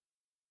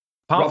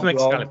apart from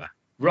Excalibur?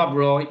 Rob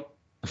Roy.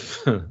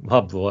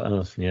 Rob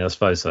Roy. Yeah, I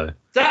suppose so.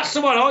 That's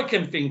the one I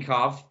can think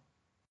of.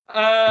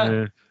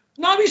 No,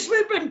 he's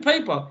been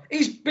people.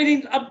 He's been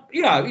in,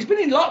 he's been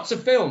in lots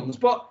of films,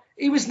 but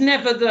he was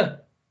never the.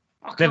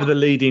 Never the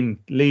leading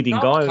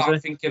guy, was he? I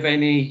can't think of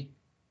any.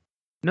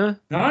 No,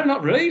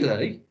 not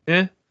really.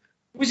 Yeah.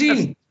 Was he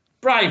in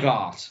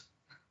Braveheart?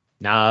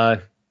 No.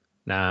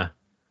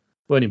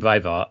 Weren't in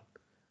Braveheart.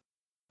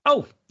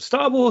 Oh,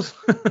 Star Wars.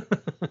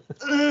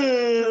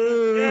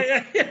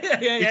 Yeah.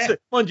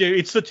 Mind you,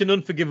 it's such an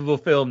unforgivable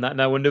film that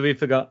no wonder we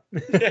forgot.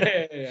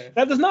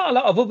 Now, there's not a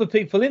lot of other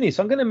people in it,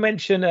 so I'm going to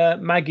mention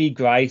Maggie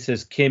Grace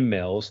as Kim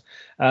Mills.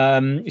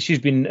 She's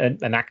been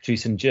an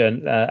actress and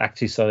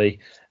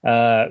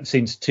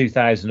since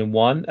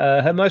 2001.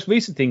 Her most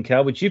recent thing,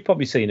 Cal, which you've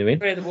probably seen her in,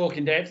 Fear the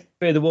Walking Dead.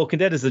 Fear the Walking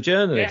Dead as a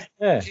journalist.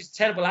 Yeah. She's a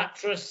terrible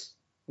actress.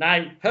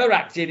 Now, her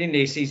acting in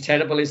this is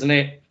terrible, isn't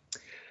it?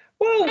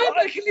 Well, I'm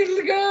like a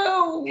little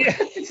girl. Yeah.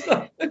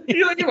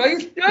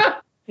 Anyway, yeah.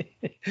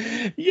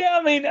 Yeah,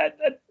 I mean,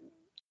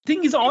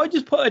 thing is, I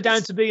just put her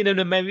down to being an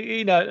American.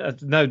 You know,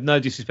 no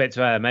disrespect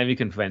to our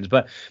American friends,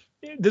 but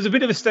there's a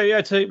bit of a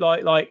stereotype.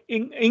 Like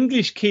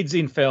English kids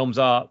in films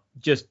are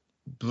just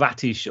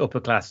brattish upper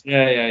class.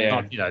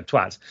 Yeah.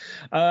 Twats.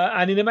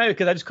 And in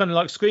America, they just kind of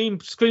like scream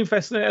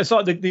fest. It's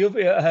like the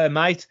other her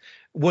mate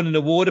won an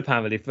award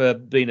apparently for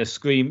being a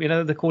scream. You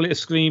know, they call it a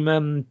scream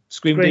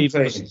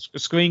diva,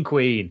 scream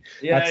queen.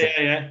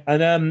 Yeah.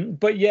 And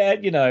but yeah,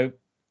 you know.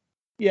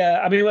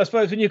 Yeah, I mean, I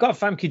suppose when you've got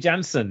Famke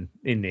Janssen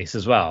in this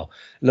as well,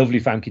 lovely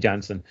Famke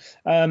Janssen.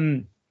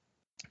 Do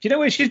you know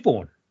where she's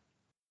born?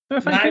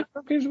 Famke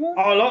was born?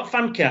 I like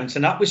Famke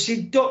Janssen. Was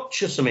she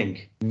Dutch or something?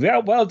 Yeah,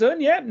 well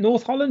done. Yeah,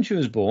 North Holland she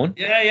was born.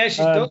 Yeah, she's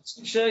Dutch.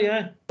 Sure,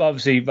 yeah.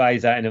 Obviously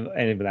raised out in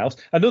anyone else.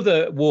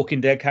 Another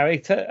Walking Dead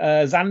character,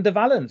 Xander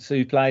Valance,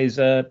 who plays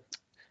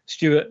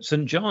Stuart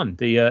St. John,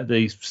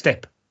 the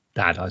step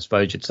dad, I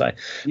suppose you'd say.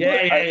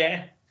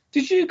 Yeah.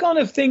 Did you kind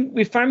of think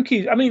with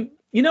Famke? I mean,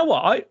 you know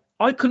what?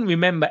 I couldn't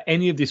remember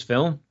any of this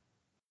film.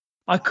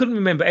 I couldn't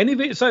remember any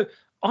of it. So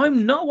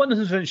I'm not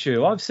 100%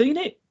 sure I've seen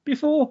it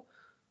before.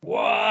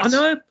 What? I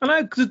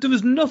know, because there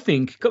was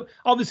nothing.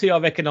 Obviously, I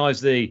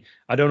recognise I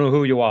don't know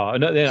who you are,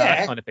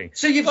 that kind of thing.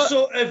 So you've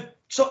sort of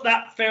took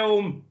that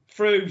film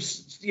through,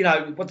 you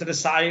know, what did I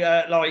say?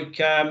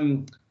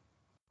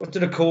 What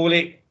did I call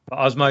it?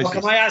 Osmosis.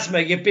 Like miasma.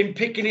 You've been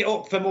picking it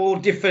up from all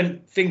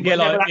different things.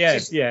 Yeah,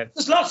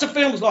 There's lots of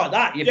films like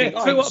that.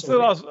 Through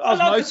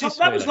osmosis.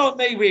 That was like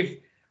me with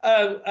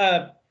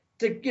the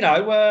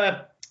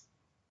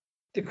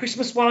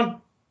Christmas one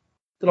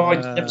that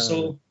I never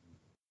saw.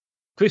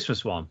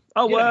 Christmas one.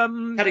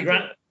 Cary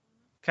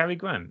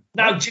Grant.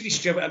 No, Jimmy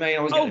Stewart.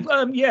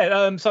 I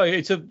mean, sorry.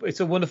 It's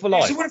a Wonderful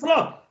Life. It's a Wonderful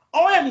Life.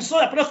 I haven't saw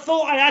that, but I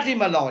thought I had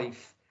him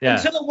alive. Yeah.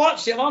 Until I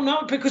watched it,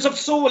 because I've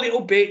saw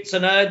little bits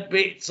and heard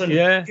bits and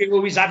you're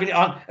always having it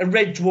on and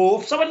Red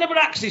Dwarf, so I never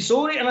actually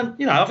saw it.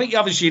 And I think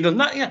obviously done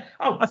that. Yeah.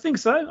 Oh, I think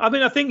so. I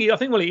mean, I think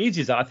what it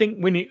is that I think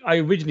when I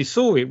originally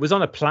saw it was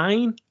on a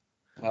plane,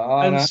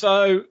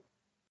 so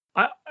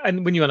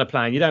and when you're on a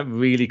plane, you don't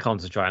really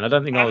concentrate. And I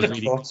don't think I was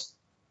really.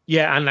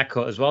 Yeah, and that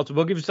cut as well.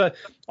 So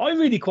I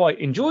really quite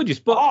enjoyed this,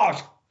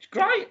 but it's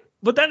great.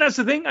 But that's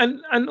the thing,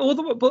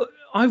 but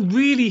I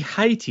really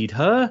hated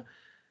her.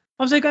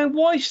 I was there going,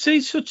 why is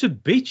she such a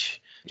bitch?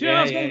 Do you know?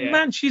 I was going,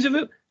 man, she's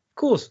Of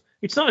course,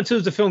 it's not until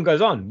the film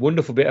goes on,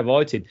 wonderful bit of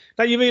writing,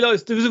 that you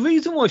realise there was a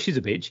reason why she's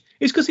a bitch.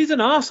 It's because he's an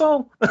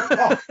arsehole.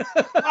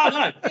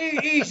 No,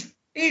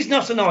 he's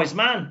not a nice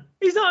man.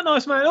 He's not a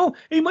nice man at all.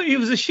 He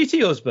was a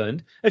shitty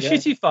husband, a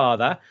shitty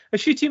father, a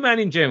shitty man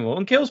in general,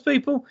 and kills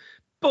people.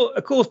 But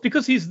of course,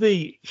 because he's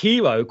the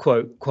hero,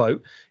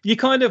 quote, you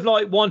kind of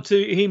like want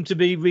him to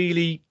be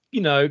really,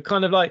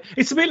 kind of like,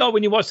 it's a bit like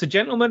when you watch The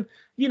Gentleman.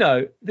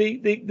 The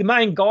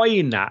main guy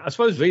in that, I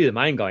suppose really the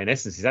main guy in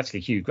essence is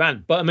actually Hugh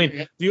Grant. But I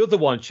mean, the other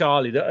one,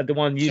 Charlie, the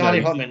one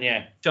Charlie Hunnam,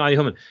 yeah. Charlie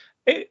Hunnam.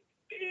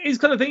 He's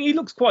kind of thing. He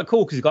looks quite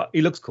cool because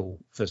he looks cool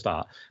for a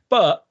start.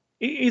 But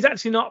he's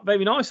actually not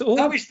very nice at all.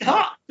 No, he's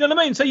not. You know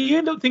what I mean? So you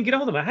end up thinking,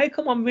 how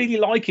come I'm really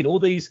liking all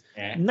these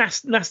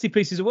nasty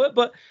pieces of work?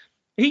 But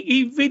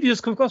he really does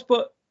come across.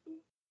 But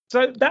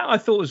so that I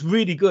thought was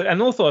really good.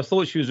 And also I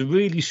thought she was a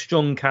really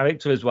strong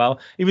character as well.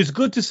 It was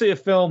good to see a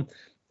film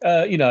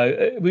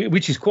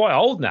which is quite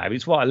old now.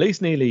 It's at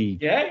least nearly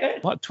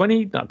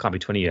 20. That can't be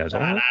 20 years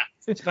old.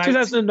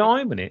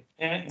 2009, wasn't it?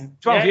 Yeah.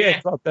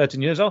 12,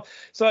 13 years old.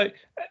 So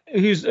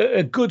who's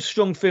a good,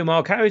 strong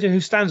female character who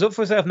stands up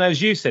for herself. Now,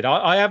 as you said,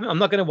 I'm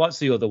not going to watch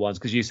the other ones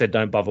because you said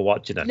don't bother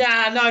watching them.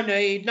 Nah, no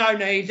need.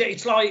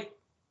 It's like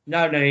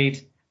no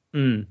need. I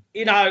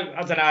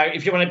don't know.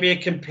 If you want to be a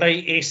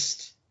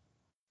completist,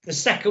 the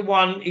second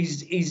one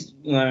is it's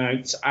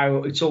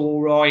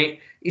all right.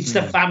 It's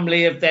the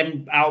family of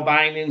them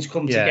Albanians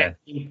come to get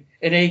him,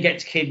 and he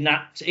gets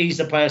kidnapped. He's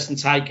the person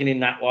taken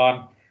in that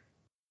one.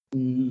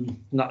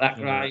 Not that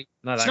great.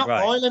 It's not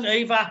violent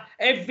either.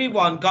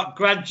 Everyone got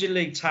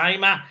gradually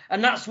tamer,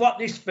 and that's what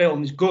this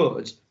film's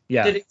good.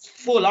 Yeah, that it's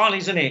full on,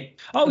 isn't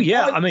it? Oh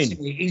yeah, I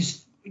mean,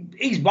 he's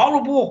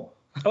horrible.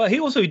 Well,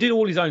 he did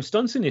all his own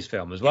stunts in this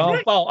film as well.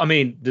 Well, I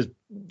mean, there's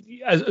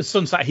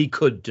stunts that he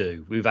could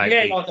do without.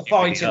 Yeah, like the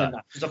fighting and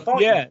that. There's a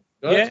fighting.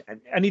 Yeah,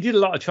 and he did a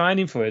lot of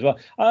training for it as well.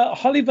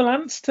 Holly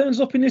Valance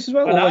turns up in this as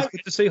well. Always good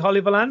to see Holly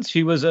Valance.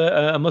 She was,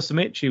 I must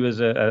admit, she was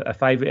a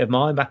favourite of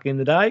mine back in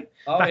the day,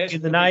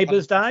 in the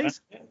Neighbours days.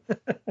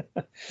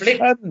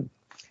 But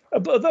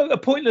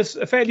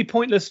a fairly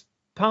pointless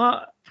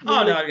part.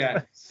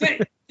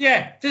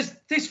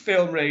 This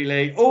film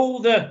really, all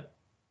the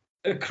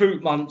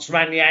recruitments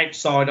around the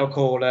outside, I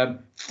call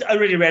them, are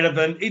really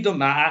relevant. It doesn't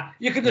matter.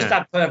 You could just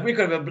we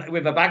could have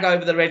with a bag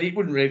over the ready. It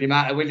wouldn't really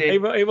matter, would it?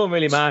 It won't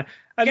really matter.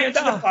 And get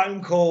to the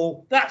phone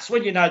call. That's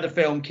when you know the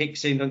film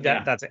kicks in.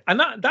 That's it. And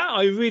that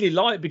I really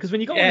like, because when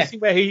you got this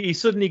thing where he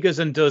suddenly goes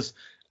and does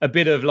a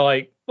bit of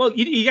like, well,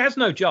 he has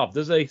no job,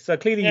 does he? So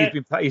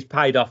clearly he's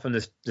paid off from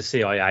the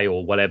CIA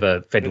or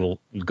whatever federal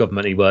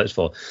government he works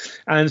for,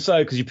 and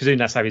so because you presume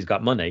that's how he's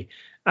got money.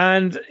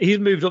 and he's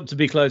moved up to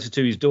be closer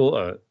to his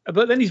daughter.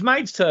 But then his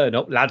mates turn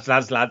up,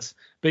 lads,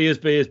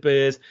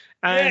 beers.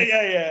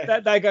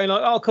 And they're going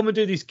like, oh, come and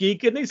do this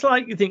gig. And it's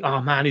like, you think,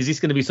 oh, man, is this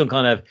going to be some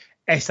kind of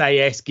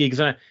SAS gig?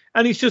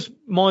 And he's just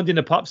minding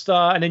a pop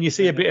star. And then you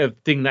see a bit of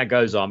thing that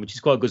goes on, which is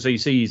quite good. So you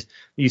see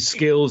his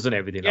skills and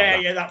everything.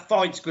 That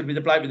fight's good with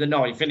the bloke with the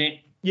knife, isn't it?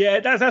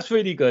 Yeah, that's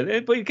really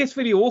good. But it gets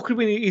really awkward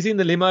when he's in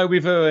the limo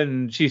with her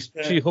and she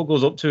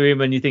huggles up to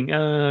him and you think,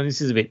 oh,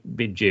 this is a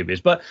bit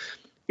dubious. But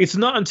it's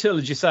not until,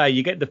 as you say,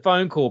 you get the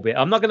phone call bit.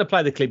 I'm not going to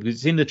play the clip because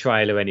it's in the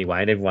trailer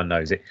anyway and everyone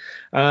knows it.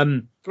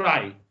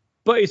 Great.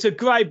 But it's a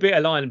great bit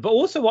of line. But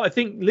also what I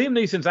think Liam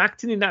Neeson's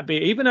acting in that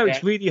bit, even though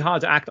it's really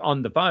hard to act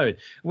on the phone,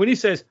 when he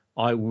says,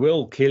 I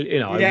will kill,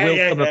 I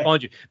will come and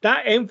find you.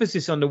 That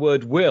emphasis on the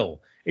word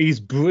will is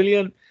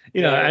brilliant.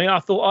 And I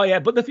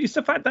thought, but it's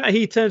the fact that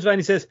he turns around and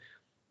he says,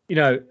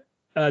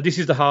 this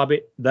is the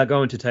Hobbit. They're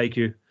going to take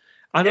you.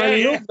 And I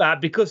love that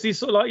because he's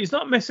sort of like, he's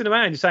not messing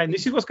around. He's saying,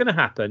 this is what's going to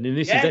happen. And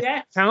this is it.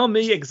 Tell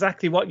me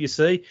exactly what you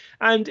see.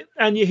 And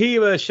you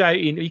hear her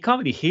shouting. You can't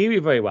really hear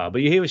it very well,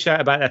 but you hear her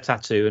shout about that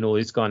tattoo and all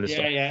this kind of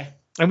stuff. Yeah.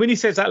 And when he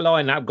says that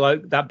line, that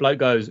bloke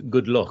goes,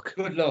 good luck.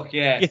 Good luck,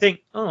 yeah. You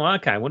think, oh,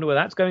 okay, I wonder where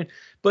that's going.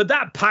 But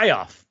that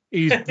payoff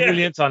is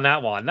brilliant on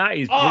that one. That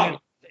is brilliant.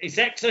 It's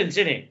excellent,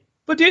 isn't it?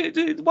 But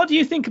what do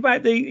you think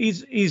about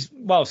his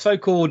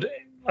so-called,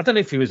 I don't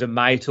know if he was a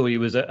mate or he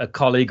was a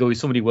colleague or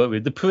somebody he worked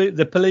with,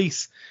 the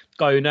police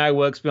guy who now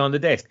works behind the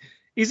desk.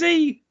 Is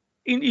he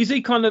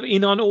kind of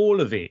in on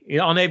all of it,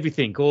 on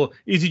everything? Or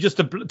is he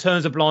just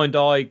turns a blind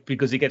eye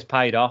because he gets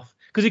paid off?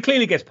 Because he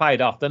clearly gets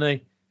paid off, doesn't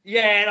he?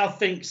 Yeah, I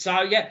think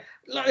so, yeah.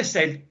 Like I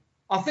said,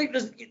 I think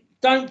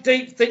don't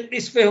deep think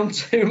this film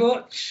too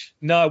much.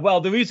 No,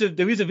 well, there is a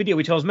video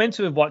which I was meant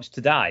to have watched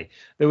today.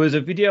 There was a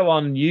video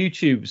on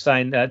YouTube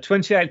saying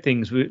 28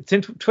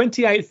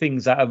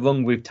 things that are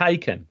wrong with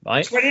Taken,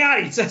 right?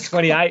 28. That's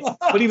 28.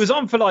 But he was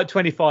on for like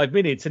 25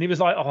 minutes, and he was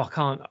like, "Oh,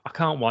 I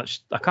can't watch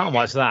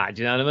that."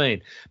 Do you know what I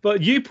mean?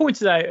 But you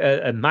pointed out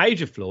a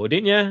major flaw,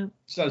 didn't you?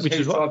 So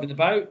who's driving the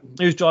boat?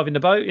 Who's driving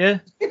the boat? Yeah.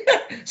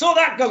 Saw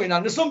that going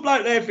on. There's some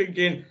bloke there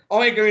thinking,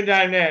 I ain't going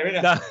down there.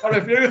 Innit? No.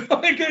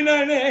 I ain't going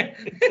down there.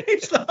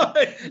 It's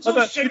like,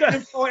 some shooting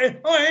and fighting.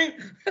 I ain't.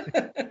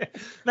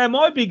 Now,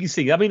 my biggest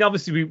thing, I mean,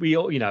 obviously,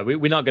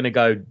 we're not going to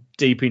go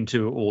deep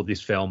into all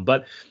this film,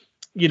 but,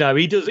 he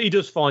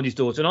does find his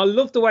daughter. And I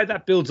love the way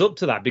that builds up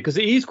to that because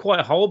it is quite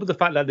horrible, the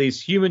fact that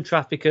these human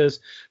traffickers,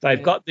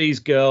 they've got these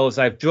girls,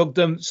 they've drugged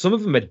them. Some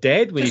of them are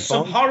dead. There's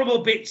some horrible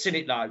bits in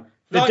it, though.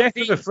 The death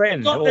of a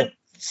friend. The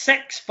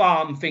sex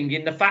farm thing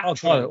in the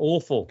factory. Oh,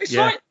 awful. It's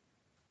like,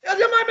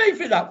 you made me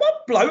feel that.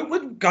 What bloke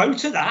would go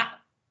to that?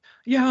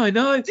 Yeah, I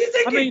know. Do you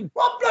think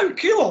what bloke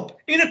queue up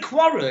in a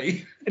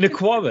quarry? In a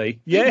quarry,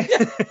 yeah.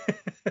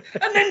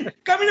 And then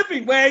coming up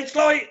in where it's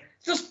like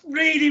just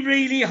really,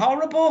 really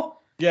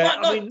horrible. Yeah,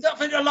 I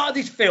think a lot of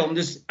this film,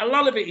 a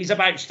lot of it is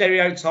about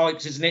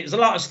stereotypes, isn't it? There's a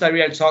lot of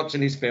stereotypes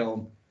in this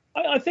film.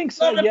 I think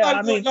so,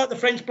 like the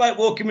French bloke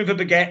walking with a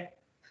baguette.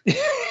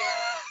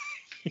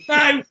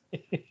 No,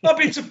 I've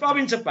been to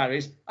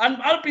Paris and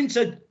I've been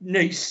to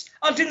Nice.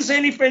 I didn't see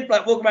any French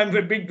bloke walking around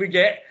with a big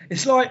baguette.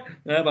 It's like,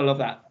 I love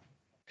that.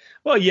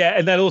 Well, yeah,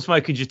 and they're all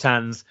smoking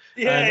Gitans,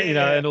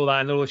 and all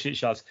that, and all the shit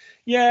shots.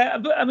 Yeah,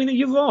 but I mean,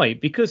 you're right,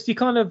 because you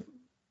kind of,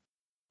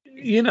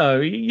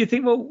 you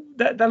think, well,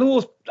 they'll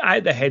all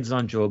out their heads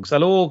on drugs.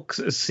 They're all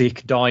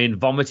sick, dying,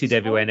 vomited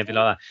everywhere and everything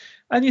like that.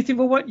 And you think,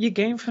 well, what you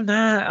gain from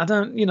that? I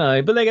don't,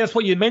 but that's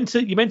what you're meant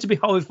to be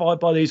horrified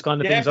by these kind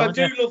of things. Yeah, I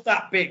do love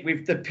that bit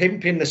with the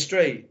pimp in the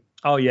street.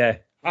 Oh, yeah.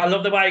 I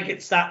love the way he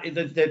gets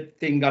the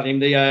thing on him,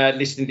 the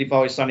listening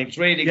device on him. It's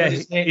really good,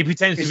 isn't it? He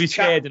pretends to be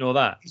scared and all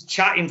that. He's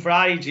chatting for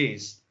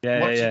ages.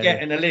 Once you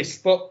get in a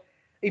list. But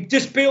it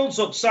just builds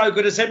up so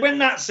good. I said,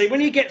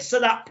 when he gets to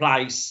that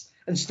place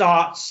and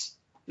starts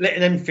letting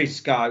them fists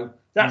go,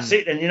 that's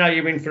it then.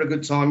 You're in for a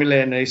good time with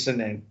Liam Neeson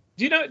then.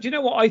 Do you know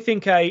what I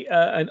think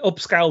an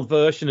upscaled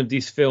version of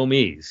this film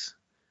is?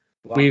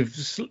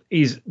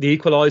 Is The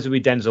Equalizer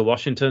with Denzel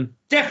Washington.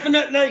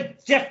 Definitely.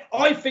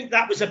 I think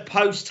that was a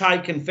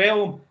post-Taken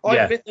film.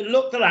 I think they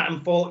looked at that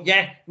and thought,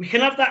 we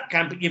can have that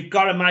camp, but you've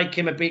got to make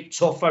him a bit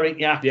tougher, ain't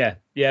you?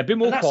 Yeah, a bit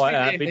more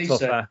quiet, a bit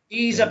tougher.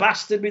 He's a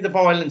bastard with the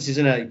violence,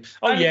 isn't he?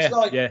 Oh,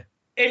 and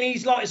And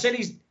he's like I said,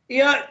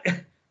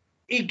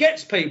 he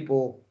gets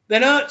people,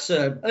 then hurts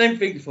them, and then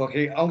thinks, fuck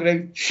it, I'm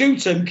going to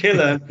shoot them, kill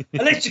them,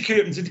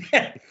 electrocute them to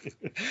death.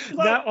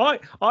 Now,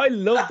 I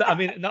love that. I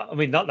mean,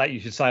 not that you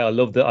should say I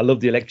love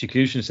the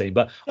electrocution scene,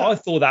 but I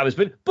thought that was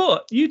brilliant.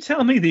 But you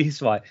tell me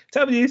this, right?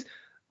 Tell me this.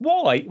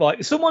 Why?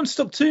 Like, someone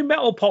stuck 2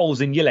 metal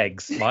poles in your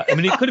legs, right? I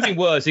mean, it could have been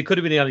worse. It could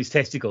have been on his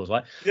testicles,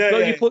 right?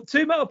 But you put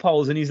 2 metal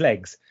poles in his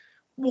legs.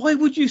 Why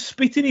would you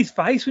spit in his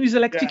face when he's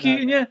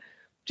electrocuting you?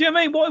 Do you know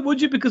what I mean? Why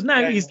would you? Because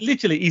now he's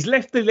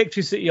left the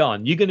electricity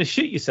on. You're going to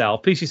shoot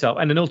yourself, piss yourself,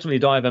 and then ultimately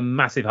die of a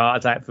massive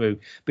heart attack through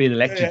being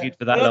electrocuted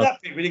for that long.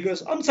 That bit when he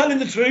goes, I'm telling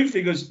the truth.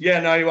 He goes,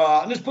 yeah, no, you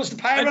are. And just puts the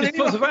power on him.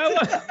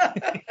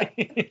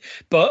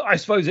 But I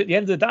suppose at the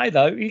end of the day,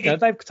 though,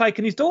 they've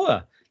taken his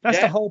daughter. That's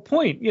the whole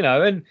point,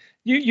 and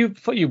you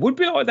would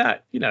be like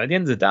that, at the end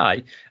of the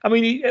day. I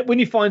mean, when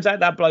he finds out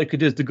that bloke who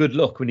does the good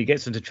look, when he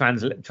gets him to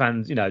translate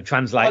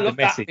the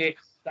message.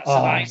 That's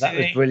amazing. That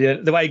was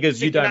brilliant. The way he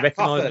goes, you don't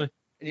recognise me.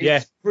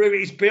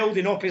 He's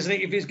building up, isn't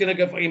it? If he's going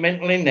to go for your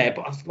mental in there,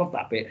 but I love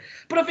that bit.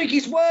 But I think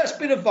his worst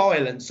bit of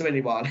violence to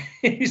anyone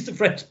is the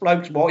French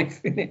bloke's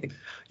wife, isn't it?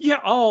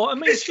 Yeah. Oh, I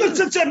mean, it's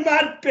such a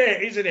mad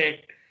bit, isn't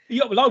it?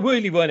 Yeah, well, I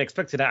really weren't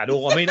expecting that at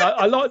all. I mean,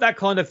 I like that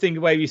kind of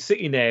thing where he's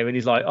sitting there and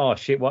he's like, "Oh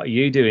shit, what are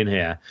you doing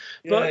here?"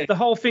 But the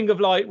whole thing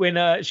of like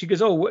when she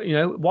goes, "Oh,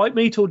 white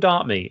meat or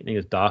dark meat?" and he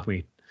goes, "Dark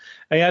meat."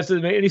 And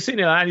he's sitting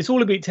there and it's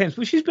all a bit tense.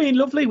 But she's being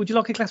lovely. Would you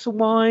like a glass of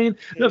wine?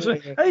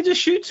 And he just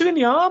shoots her in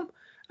the arm,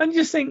 and you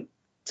just think,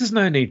 there's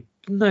no need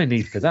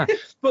for that.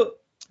 But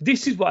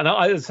this is what, and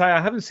I say I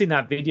haven't seen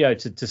that video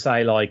to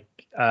say like,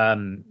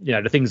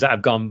 the things that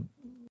have gone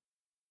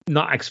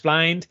not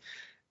explained.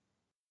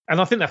 And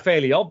I think they're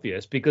fairly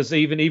obvious because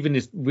even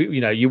as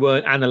you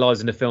weren't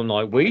analysing the film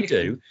like we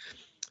do.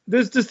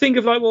 There's this thing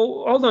of like,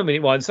 well, hold on a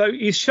minute, one. So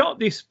he's shot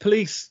this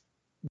police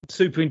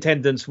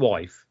superintendent's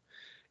wife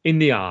in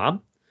the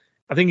arm.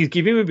 I think he's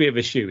giving him a bit of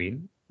a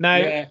shoeing.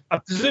 Now,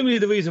 presumably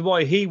the reason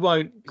why he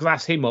won't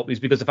grass him up is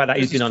because of the fact that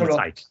he's been on the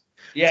take.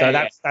 So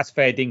that's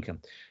fair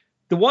dinkum.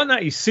 The one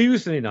that he's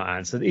seriously not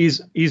answered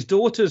is his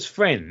daughter's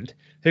friend,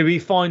 who he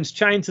finds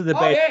chained to the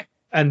bed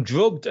and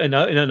drugged in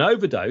an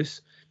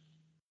overdose.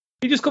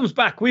 He just comes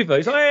back with her.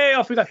 He's like, hey,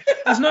 off we go.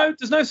 There's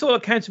no sort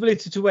of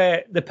accountability to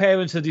where the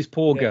parents of this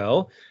poor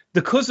girl,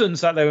 the cousins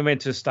that they were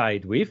meant to have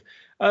stayed with,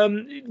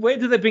 where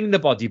do they bring the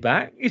body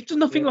back? It's just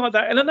nothing like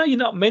that. And I know you're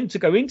not meant to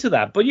go into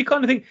that, but you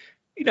kind of think,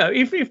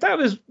 if that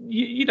was,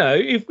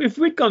 if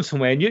we'd gone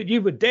somewhere and you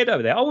were dead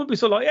over there, I wouldn't be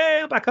sort of like,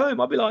 I'm back home.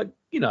 I'd be like,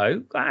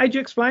 how do you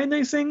explain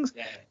these things?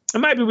 Yeah.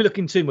 And maybe we're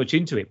looking too much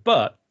into it,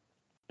 but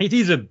it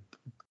is a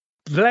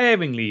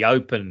blaringly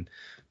open,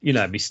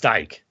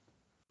 mistake.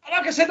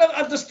 Like I said,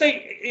 I just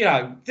think,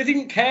 they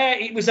didn't care.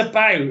 It was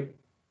about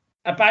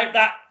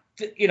that,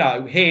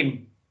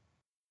 him.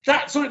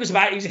 That's all it was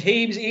about.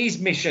 His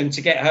mission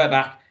to get her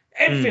back.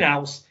 Everything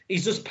else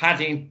is just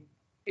padding,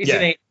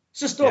 isn't it? It's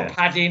just all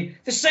padding.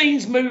 The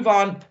scenes move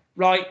on,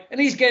 right? And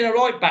he's getting a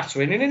right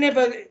battering. And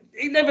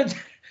he never,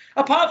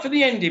 apart from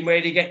the ending where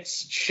he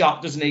gets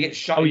shot, doesn't he? He gets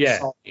shot in the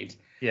side.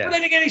 Yeah. But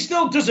then again, it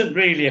still doesn't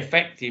really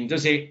affect him,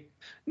 does it?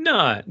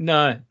 No.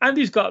 And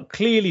he's got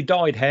clearly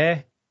dyed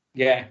hair.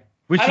 Yeah.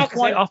 Which is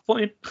quite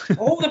off-putting.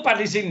 All the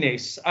baddies in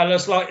this are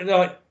just like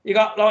you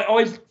got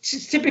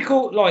it's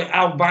typical like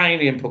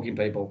Albanian fucking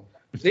people.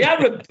 The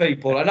Arab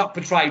people are not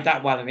portrayed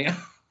that well in it.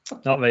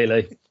 Not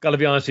really. Got to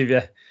be honest with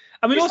you.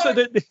 I mean, it's also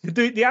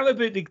the Arab,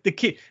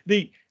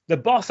 the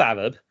boss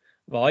Arab,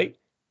 right?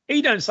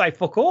 He don't say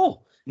fuck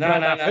all.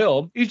 No.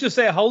 Film. He's just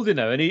there holding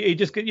her, and he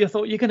just you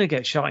thought you're gonna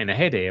get shot in the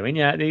head here, and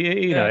it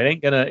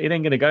ain't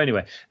gonna go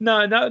anywhere.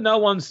 No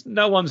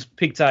one's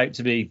picked out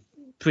to be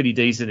pretty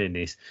decent in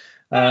this.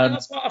 I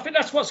think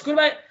that's what's good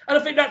about it. And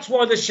I think that's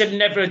why they should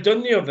never have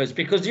done the others,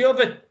 because the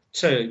other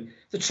two,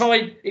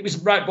 it was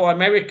wrote by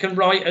American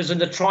writers,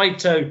 and they tried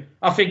to,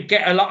 I think,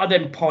 get a lot of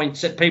them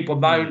points that people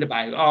moaned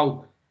about.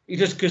 Oh, he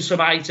just goes from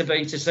A to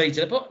B to C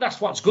to, but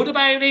that's what's good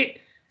about it.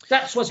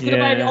 That's what's good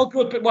about it. I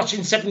grew up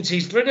watching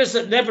 70s thrillers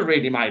that never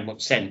really made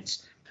much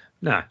sense.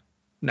 No.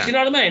 Do you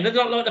know what I mean?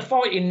 Like the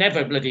fighting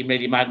never bloody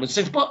really made much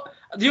sense. But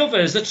the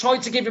others, they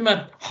tried to give him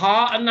a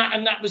heart, and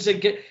that was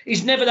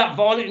he's never that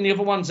violent in the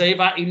other ones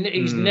either.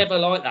 He's never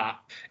like that.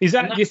 Is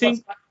that? Do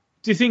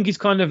you think he's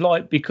kind of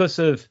like, because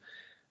of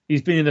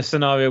he's been in a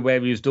scenario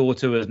where his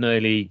daughter was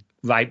nearly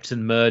raped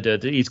and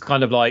murdered? He's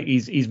kind of like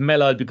he's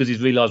mellowed because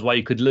he's realised what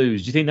he could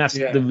lose. Do you think that's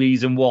the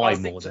reason why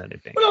more than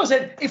anything? Well, I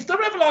said, if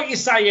they're ever like you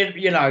say,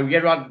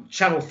 you're on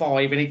Channel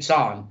 5 and it's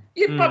on,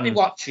 you'd probably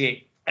watch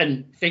it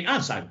and think,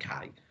 that's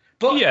okay.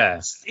 But I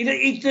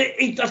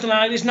don't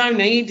know. There's no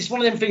need. It's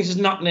one of them things. There's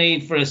not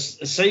need for a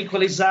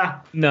sequel, is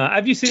there? No.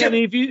 Have you seen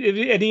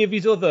any of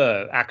his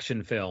other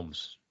action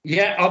films?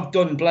 Yeah, I've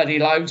done bloody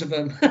loads of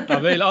them.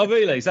 Oh,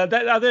 really? So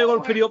are they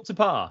all pretty up to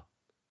par?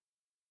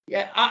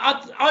 Yeah,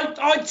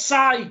 I'd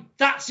say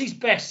that's his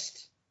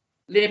best.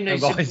 Liam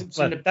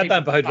Neeson. That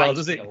don't bode well,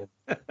 does it?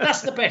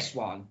 That's the best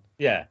one.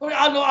 Yeah.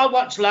 I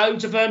watched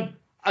loads of them.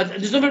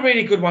 There's another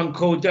really good one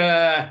called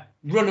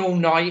Run All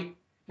Night,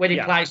 when he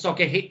plays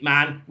like a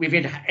hitman with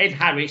Ed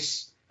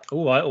Harris.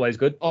 Oh, right, always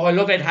good. Oh, I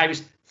love Ed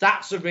Harris.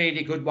 That's a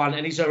really good one,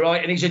 and he's all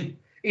right. And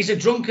he's a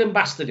drunken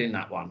bastard in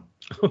that one.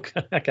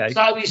 Okay.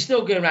 So he's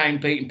still going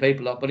around beating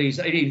people up, but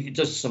he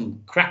does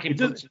some cracking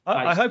punches.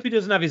 I hope he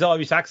doesn't have his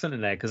Irish accent in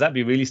there, because that'd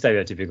be really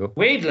stereotypical.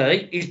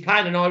 Weirdly, he's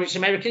playing an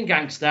Irish-American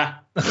gangster.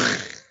 I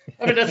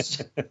mean,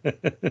 that's...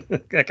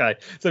 Okay,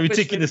 so we're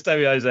ticking the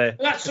stereos there.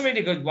 That's a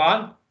really good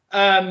one.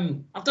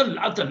 I've done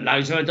loads of them.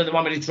 I've done the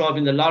one where he's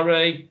driving the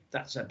lorry.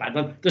 That's a bad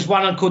one. There's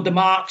one called The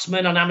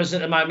Marksman on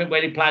Amazon at the moment,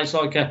 where he plays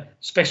like a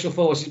special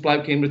forces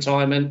bloke in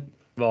retirement.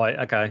 Right,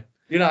 okay.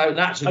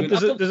 That's a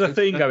good... There's a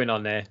theme going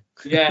on there.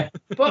 Yeah,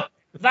 but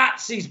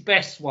that's his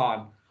best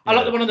one. I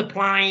like the one on the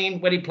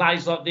plane where he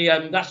plays like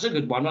the... that's a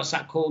good one. What's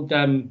that called?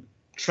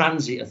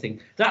 Transit, I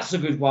think. That's a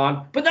good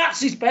one. But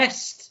that's his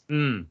best.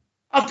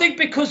 I think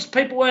because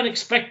people weren't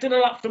expecting a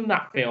lot from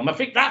that film. I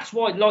think that's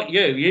why, like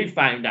you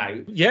found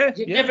out. Yeah.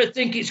 You never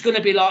think it's going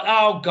to be like,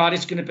 oh, God,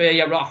 it's going to be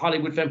a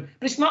Hollywood film.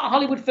 But it's not a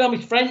Hollywood film.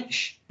 It's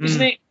French,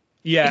 isn't it?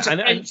 Yeah, it's a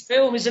French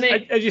film, isn't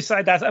it? As you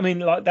say, that's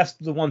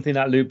the one thing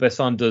that Luc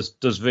Besson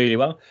does really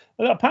well.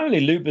 Apparently,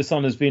 Luc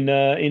Besson has been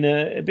in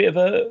a bit of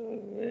a,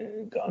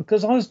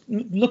 because I was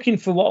looking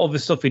for what other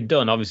stuff he'd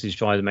done. Obviously, he's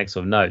trying to make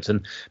some notes,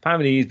 and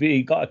apparently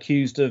he got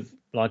accused of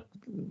like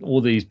all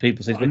these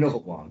people. Another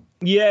one.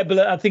 Yeah, but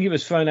I think it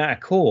was thrown out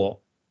of court.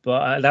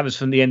 But that was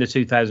from the end of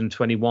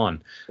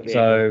 2021. Yeah.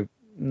 So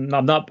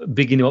I'm not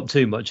bigging him up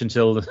too much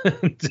until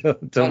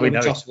we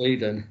know. Joss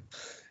Whedon.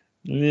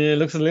 Yeah, it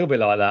looks a little bit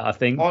like that, I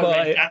think.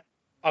 I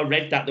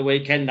read that the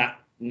weekend, that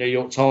New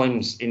York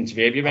Times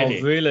interview. Have you read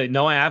it? Oh, really?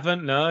 No, I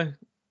haven't, no.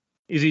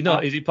 Is he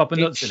not? Is he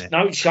popping nuts in it?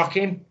 No, it's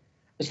shocking.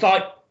 It's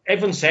like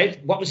everyone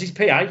said, what was his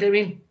PA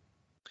doing?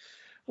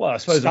 Well, I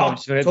suppose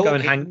go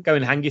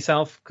and hang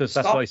yourself, because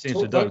that's what he seems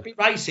to do. Don't be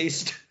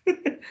racist.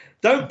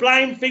 Don't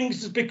blame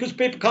things because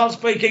people can't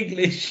speak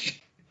English.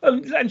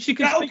 And she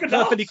can speak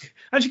perfectly.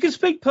 And she can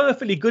speak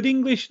perfectly good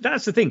English.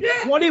 That's the thing.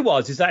 Yeah. What it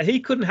was is that he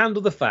couldn't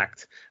handle the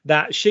fact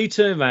that she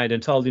turned around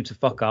and told him to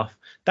fuck off.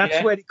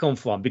 That's where it come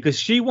from, because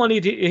he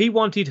wanted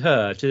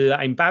her to do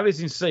that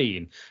embarrassing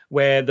scene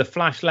where the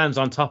Flash lands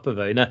on top of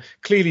her in a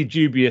clearly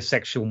dubious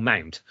sexual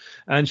mount,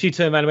 and she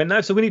turned around and went,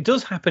 no. So when it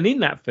does happen in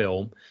that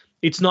film,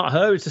 it's not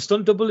her; it's a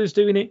stunt double who's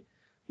doing it.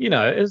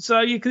 And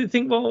so you could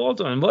think, well,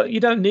 hold on, well, you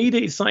don't need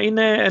it. It's not in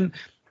there. And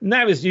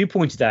now, as you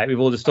pointed out, with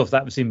all the stuff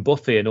that was in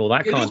Buffy and all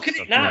that kind of stuff.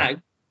 You look at it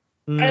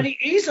now, and it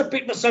is a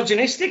bit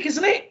misogynistic,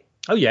 isn't it?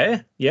 Oh,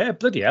 yeah,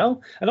 bloody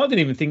hell. And I didn't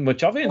even think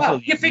much of it until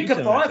you think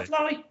of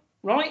Firefly,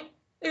 right?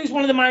 Who's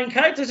one of the main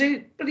characters? He's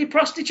a bloody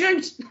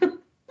prostitute.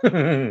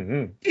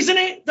 Isn't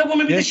it? The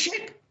woman with the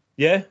ship?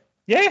 Yeah,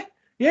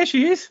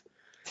 she is.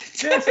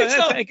 Yeah,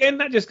 so again,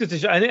 that just goes to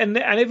show, and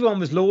everyone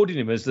was lauding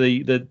him as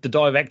the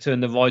director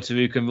and the writer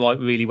who can write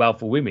really well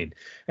for women.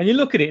 And you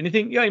look at it and you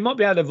think, he might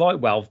be able to write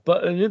well,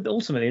 but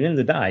ultimately, at the end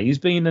of the day, he's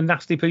been a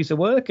nasty piece of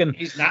work. And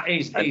he's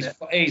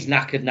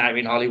knackered now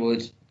in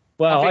Hollywood.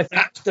 Well, I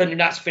think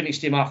that's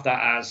finished him off. That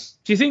has.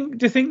 Do you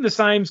think the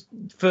same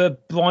for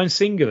Bryan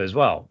Singer as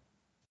well?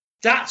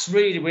 That's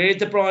really weird,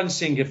 the Bryan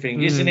Singer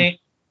thing, isn't it?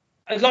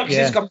 Like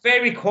he's gone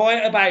very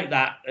quiet about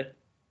that.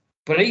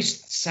 But he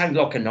sounded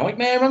like a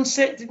nightmare on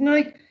set, didn't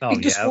he? He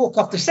just walked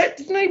off the set,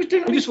 didn't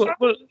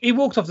he? He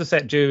walked off the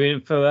set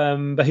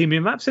for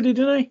Bohemian Rhapsody,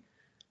 didn't he?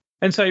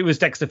 And so it was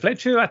Dexter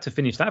Fletcher who had to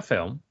finish that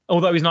film,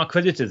 although he's not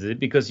credited it,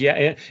 because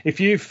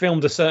if you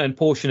filmed a certain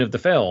portion of the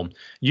film,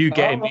 you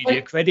get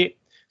immediate credit.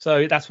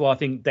 So that's why I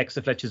think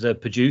Dexter Fletcher's a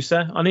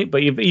producer on it,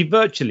 but he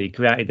virtually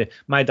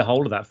made the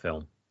whole of that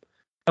film.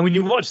 And when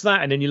you watch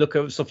that and then you look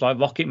at stuff like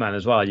Rocket Man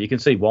as well, you can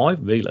see why,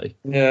 really.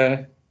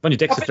 Yeah. When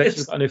Dexter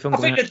Fletcher's got a new film I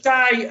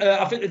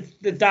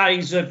think the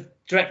days of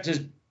directors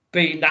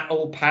being that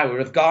all power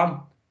have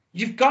gone.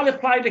 You've got to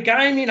play the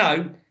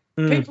game,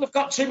 People have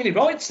got too many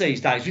rights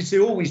these days, which they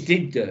always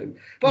did do.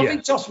 But I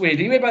think Joss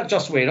Whedon, you hear about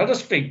Joss Whedon, I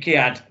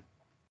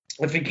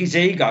think his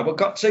ego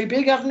got too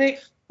big, hasn't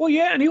it? Well,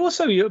 yeah, and he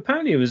also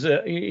apparently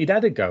he'd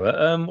had a go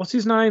at what's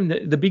his name,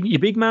 your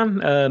big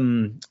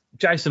man,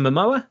 Jason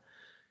Momoa.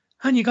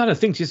 And you got to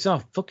think to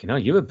yourself, fucking hell,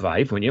 you were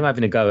brave when you were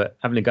having a go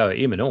at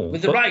him and all.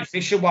 But the Ray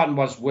Fisher one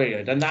was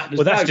weird, and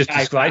that's just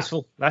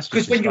disgraceful. That's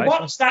because when you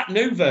watch that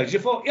new version, you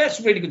thought,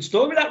 it's a really good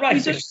story. That Ray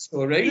Fisher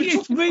story,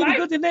 it's really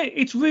good, isn't it?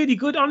 It's really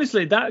good,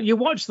 honestly. That you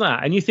watch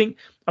that and you think,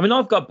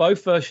 I've got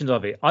both versions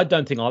of it. I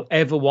don't think I'll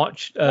ever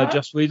watch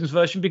Joss Whedon's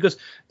version, because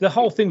the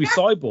whole thing with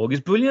Cyborg is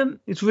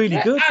brilliant. It's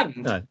really good.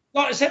 And, like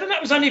I said, and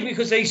that was only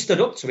because he stood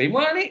up to him,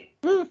 weren't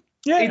it?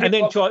 Yeah,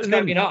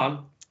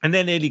 and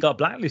then nearly got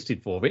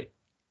blacklisted for it.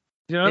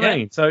 You know what I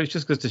mean? So it's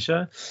just goes to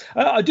show.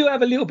 I do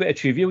have a little bit of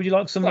trivia. Would you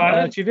like some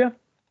trivia?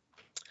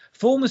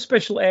 Former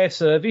Special Air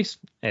Service,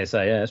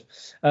 SAS,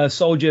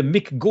 soldier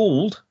Mick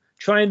Gould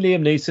trained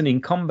Liam Neeson in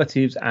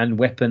combatives and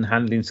weapon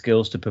handling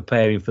skills to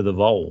prepare him for the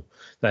role.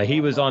 So he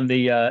was on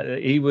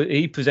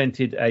he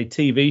presented a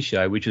TV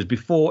show which was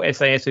before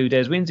SAS Who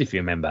Dares Wins, if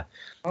you remember.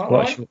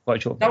 Quite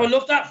short. Now I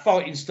love that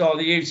fighting style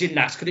they use in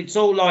that, because it's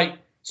all like.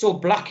 It's all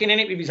blocking in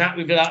it with his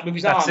arm.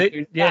 That's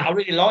it. Yeah. I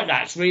really like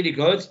that. It's really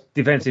good.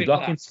 Defensive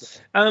blocking.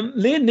 Liam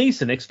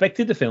Neeson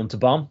expected the film to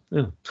bomb.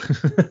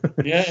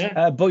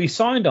 But he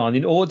signed on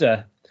in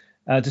order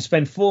to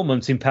spend 4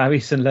 months in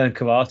Paris and learn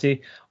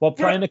karate while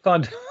playing the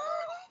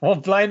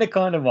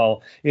kind of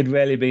role he'd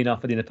rarely been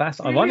offered in the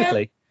past.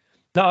 Ironically,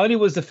 not only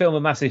was the film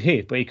a massive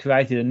hit, but he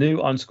created a new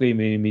on-screen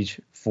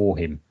image for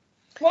him.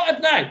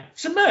 What now?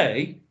 To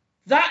me,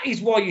 that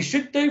is why you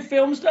should do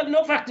films. A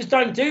lot of actors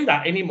don't do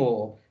that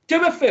anymore.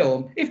 Do a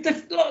film. If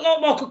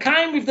like Michael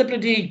Caine with the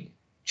bloody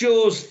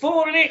Jaws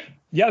 4 in it.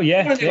 Yeah,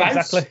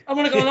 exactly. I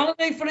want to go on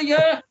holiday for a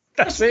year.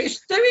 That's it.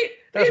 Just do it.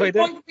 That's what you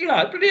do.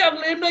 Bloody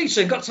Liam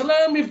Neeson got to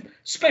learn with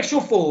special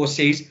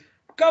forces,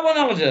 go on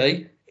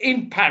holiday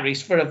in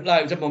Paris for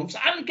loads of months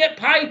and get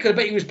paid, because I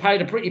bet he was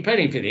paid a pretty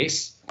penny for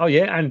this. Oh,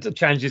 yeah, and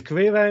change his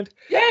career around.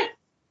 Yeah.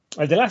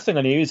 The last thing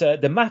I knew is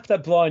the map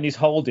that Brian is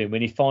holding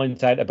when he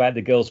finds out about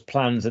the girl's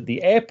plans at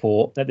the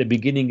airport at the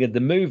beginning of the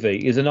movie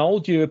is an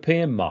old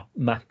European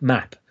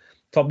map,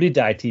 probably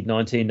dated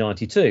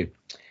 1992.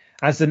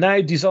 As the now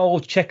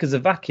dissolved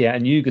Czechoslovakia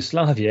and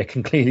Yugoslavia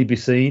can clearly be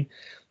seen,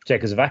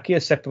 Czechoslovakia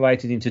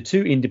separated into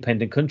two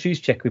independent countries,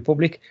 Czech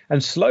Republic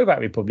and Slovak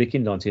Republic,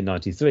 in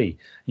 1993.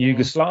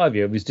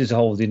 Yugoslavia was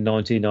dissolved in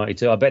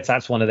 1992. I bet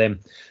that's one of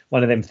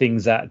them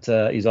things that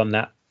is on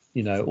that,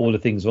 all the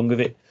things wrong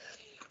with it.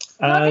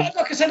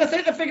 Like I said, I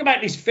think the thing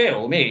about this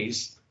film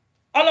is,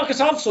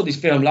 I've saw this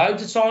film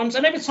loads of times,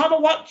 and every time I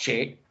watch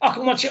it, I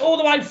can watch it all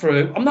the way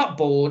through. I'm not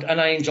bored, and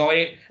I enjoy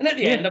it. And at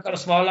the end, I've got a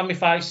smile on my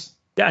face.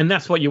 Yeah, and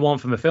that's what you want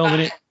from a film, isn't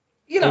it?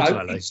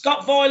 Ultimately. It's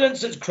got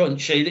violence that's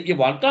crunchy that you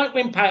want. Don't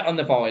wimp out on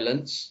the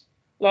violence.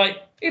 Like,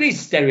 it is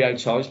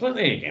stereotypes, but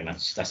there again,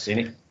 that's in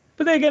it.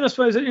 But then again, I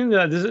suppose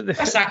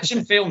that's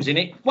action films, in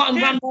it. What,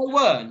 and Rambo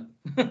weren't?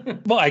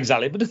 Well,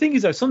 exactly. But the thing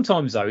is,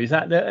 sometimes is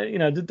that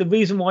the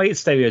reason why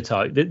it's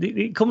stereotyped,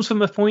 it comes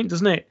from a point,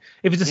 doesn't it?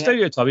 If it's a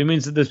stereotype, it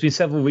means that there's been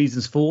several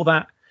reasons for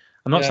that.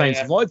 I'm not saying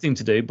it's the right thing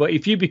to do, but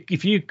if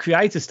you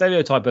create a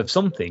stereotype of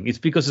something, it's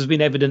because there's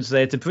been evidence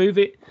there to prove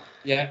it.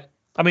 Yeah.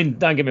 I mean,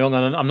 don't get me wrong.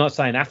 I'm not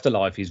saying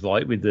Afterlife is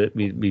right with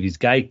his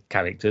gay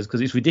characters,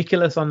 because it's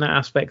ridiculous on that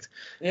aspect,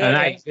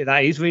 and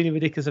that is really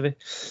ridiculous of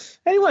it.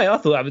 Anyway, I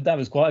thought that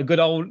was quite a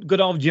good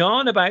old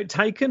yarn about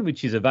Taken,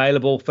 which is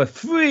available for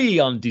free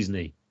on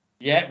Disney.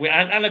 Yeah,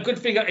 and a good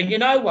thing. And you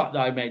know what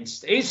though,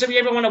 Meds? If you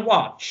ever want to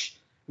watch,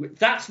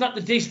 that's not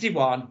the Disney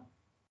one.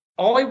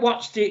 I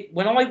watched it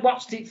when I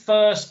watched it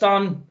first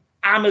on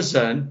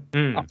Amazon.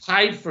 I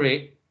paid for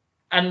it,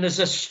 and there's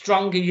a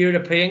stronger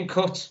European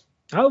cut.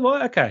 Oh,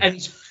 right, okay. And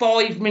it's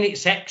 5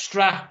 minutes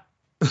extra.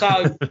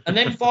 So, and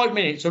then 5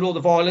 minutes are all the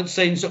violent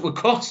scenes that were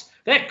cut.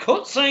 They're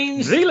cut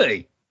scenes.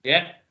 Really?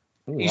 Yeah.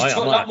 Ooh, He's got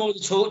a lot more of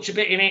the torture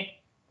bit in it.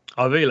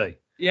 Oh, really?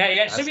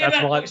 Yeah.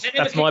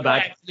 That's my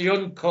bad. The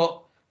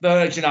uncut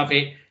version of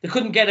it. They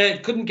couldn't get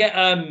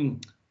a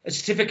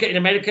certificate in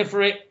America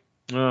for it.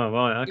 Oh,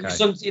 right, okay.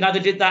 They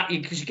did that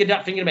because you get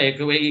that thing in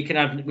America where you can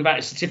have without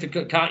a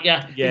certificate, can't you?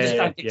 Yeah, it just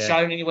don't get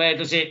shown anywhere,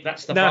 does it?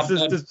 That's the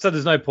problem. So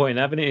there's no point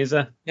in having it, is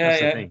there?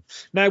 That's the thing.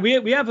 Now,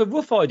 we have a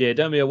rough idea,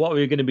 don't we, of what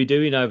we're going to be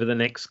doing over the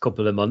next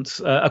couple of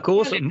months. Of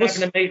course, having a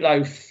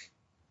meatloaf.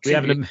 We're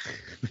having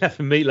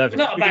a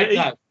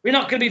meatloaf. We're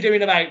not going to be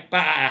doing about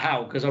Bat Out of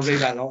Hell, because I really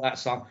don't like that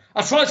song.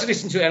 I tried to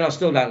listen to it and I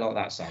still don't like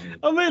that song.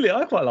 Oh, really?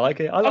 I quite like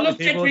it. I love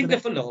Dead Ringer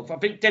for Love. I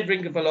think Dead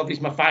Ringer for Love is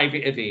my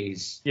favourite of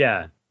his.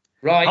 Yeah.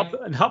 Right.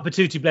 And Hot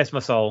Patootie, Bless My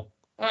Soul.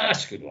 Oh,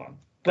 that's a good one.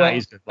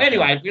 But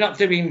anyway, we're not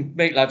doing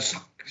meatloaf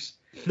songs.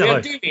 No.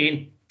 We're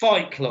doing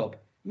Fight Club.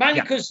 Mainly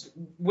because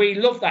we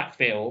love that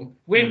film.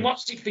 We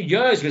watched it for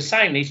years. We're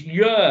saying this,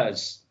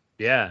 years.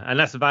 Yeah, and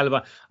that's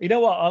available. You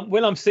know what?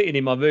 When I'm sitting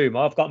in my room,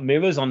 I've got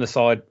mirrors on the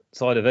side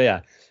of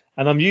here,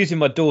 and I'm using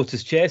my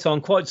daughter's chair, so I'm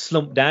quite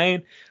slumped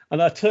down.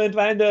 And I turned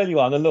around earlier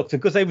on and looked,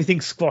 because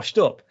everything's squashed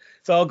up.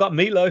 So I've got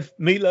meatloaf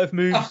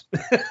moves.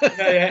 Oh,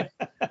 yeah.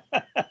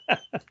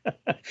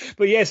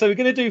 But yeah, so we're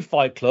going to do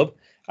Fight Club,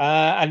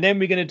 and then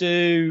we're going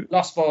to do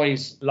Lost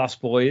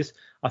Boys.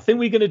 I think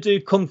we're going to do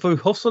Kung Fu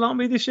Hustle, aren't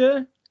we, this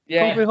year?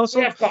 Yeah, Kung Fu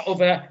Hustle. We have got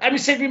other. And we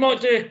said we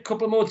might do a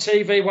couple more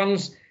TV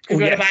ones.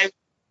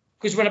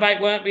 Because we're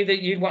about, weren't we,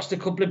 that you watched a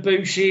couple of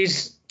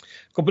Bushes.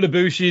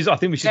 I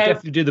think we should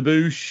definitely do the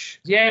Boosh.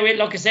 Yeah,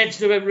 like I said, to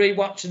do a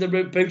rewatch of the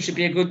Boosh would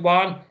be a good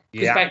one.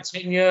 It's about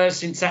 10 years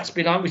since that's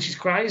been on, which is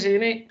crazy,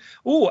 isn't it?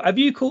 Oh, have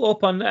you caught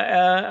up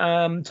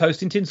on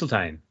Toast in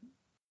Tinseltown?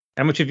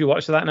 How much have you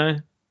watched of that now?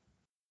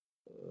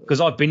 Because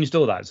I've binged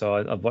all that, so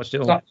I've watched it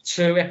all. Got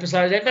 2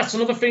 episodes. That's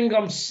another thing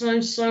I'm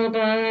so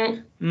about.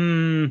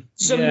 Some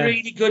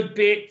really good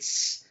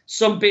bits.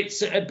 Some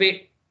bits that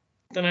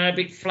are a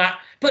bit flat.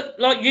 But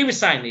like you were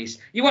saying,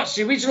 you watched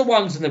the original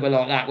ones and they were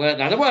like that, weren't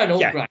they? They weren't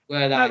all great,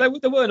 were they? No,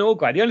 they weren't all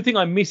great. The only thing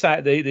I miss out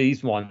of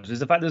these ones is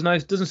the fact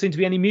doesn't seem to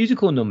be any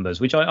musical numbers,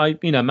 which I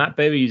Matt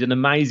Berry is an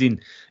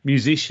amazing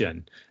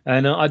musician,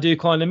 and I do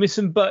kind of miss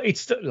him. But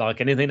it's like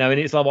anything, though, and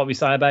it's like what we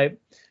say about,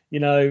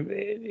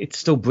 it's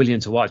still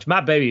brilliant to watch.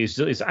 Matt Berry is,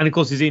 and of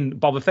course he's in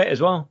Boba Fett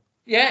as well.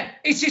 Yeah,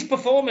 it's his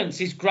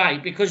performance is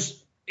great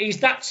because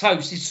he's that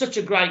Toast. He's such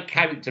a great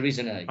character,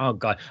 isn't he? Oh,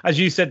 God. As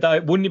you said, though,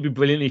 wouldn't it be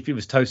brilliant if it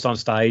was Toast on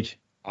stage?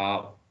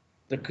 Oh,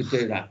 they could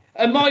do that.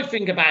 And my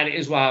thing about it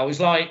as well is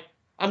like,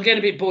 I'm getting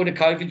a bit bored of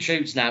COVID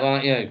shoots now,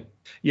 aren't you?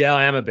 Yeah,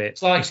 I am a bit.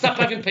 It's like, stop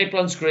having people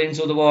on screens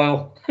all the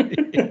while.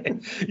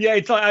 Yeah,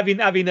 it's like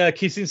having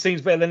kissing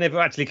scenes where they're never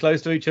actually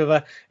close to each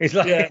other. It's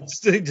like it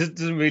just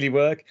doesn't really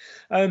work.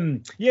 So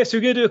we're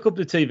going to do a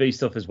couple of TV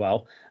stuff as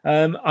well.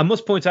 I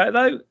must point out,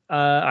 though,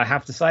 I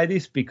have to say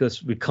this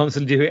because we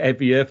constantly do it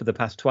every year for the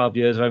past 12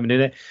 years. I've been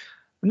doing it.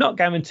 I'm not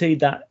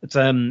guaranteed that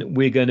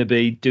we're going to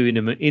be doing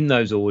them in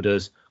those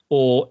orders.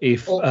 Or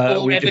if or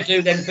ever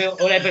do them,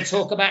 or ever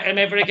talk about them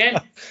ever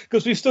again,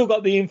 because we've still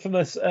got the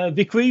infamous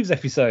Vic Reeves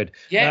episode.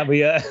 Yeah, that we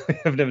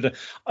have never done.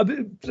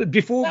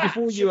 Before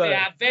you,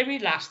 our very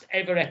last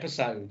ever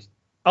episode.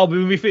 Oh,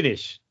 when we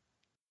finish.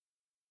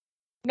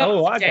 Not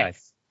okay.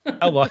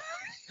 Oh, well.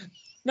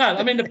 No,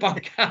 I'm in the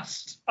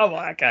podcast. Oh,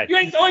 okay. You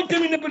ain't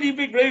doing the bloody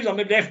big news on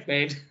my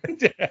deathbed.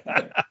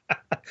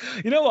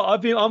 You know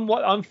what?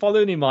 I'm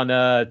following him on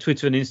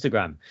Twitter and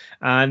Instagram,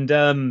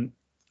 and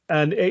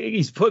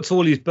he's puts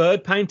all his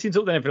bird paintings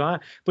up there and everything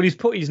like that. But he's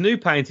put his new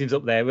paintings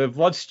up there with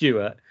Rod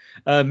Stewart,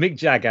 Mick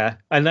Jagger,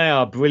 and they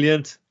are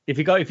brilliant. If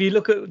you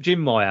look at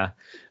Jim Meyer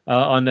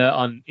on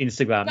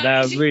Instagram,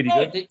 they're really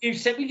good. You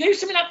sent me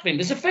that thing.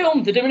 There's a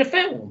film. They're doing a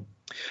film.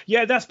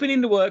 Yeah, that's been in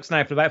the works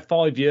now for about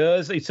 5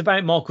 years. It's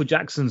about Michael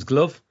Jackson's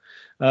glove.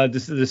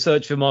 The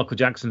search for Michael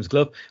Jackson's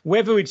glove.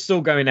 Whether it's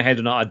still going ahead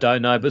or not, I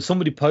don't know. But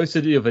somebody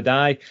posted it the other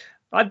day.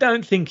 I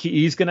don't think it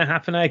is going to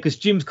happen now because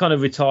Jim's kind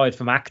of retired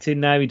from acting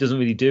now. He doesn't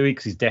really do it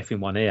because he's deaf in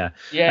one ear.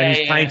 Yeah, and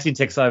his painting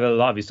takes over a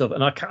lot of his stuff.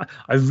 And I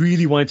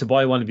really wanted to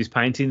buy one of his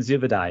paintings the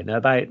other day. Now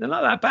they're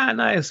not that bad.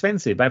 No,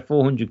 expensive, about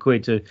 400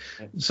 quid. To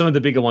some of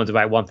the bigger ones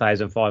about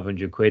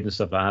 1,500 quid and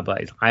stuff like that.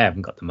 But I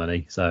haven't got the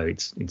money, so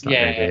it's not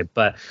going to be.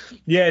 But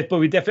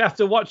we definitely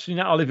after watching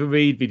that Oliver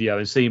Reed video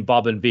and seeing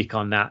Bob and Vic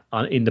on that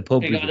in the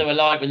pub. They were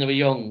like when they were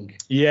young.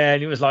 Yeah,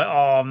 and it was like,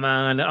 oh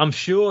man, I'm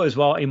sure as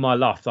well in my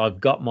loft I've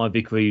got my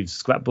Vic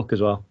Reeves scrapbook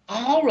as well.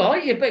 Oh,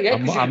 right, because you're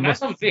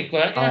on Vic,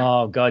 weren't you?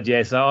 Oh god,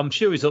 yeah. So I'm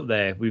sure it's up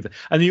there.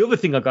 And the other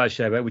thing I got to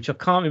share about, which I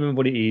can't remember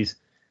what it is,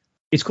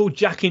 it's called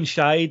Jack in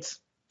Shades,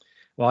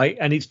 right?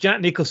 And it's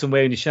Jack Nicholson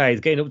wearing his shades,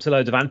 getting up to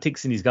loads of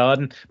antics in his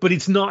garden, but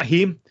it's not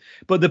him.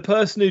 But the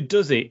person who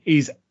does it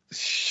is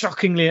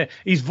shockingly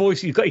his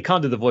voice. He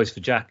can't do the voice for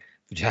Jack,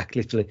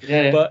 literally.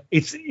 Yeah. But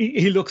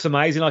he looks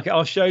amazing. Like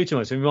I'll show you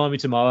tomorrow. So remind me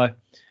tomorrow.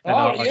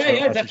 I'll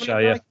definitely. Show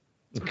you.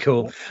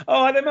 Cool.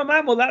 All right then, my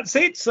man. Well, that's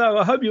it. So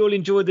I hope you all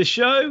enjoyed the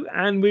show,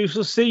 and we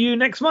will see you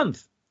next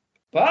month.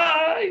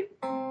 Bye.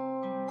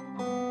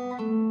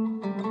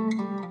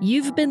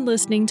 You've been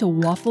listening to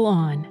Waffle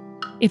On.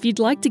 If you'd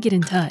like to get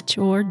in touch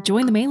or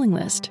join the mailing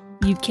list,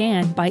 you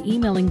can by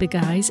emailing the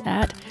guys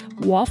at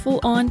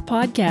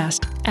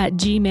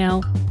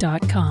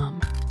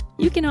waffleonpodcast@gmail.com.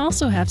 You can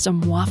also have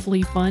some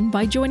waffly fun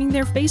by joining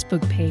their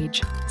Facebook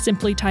page.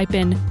 Simply type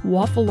in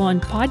Waffle On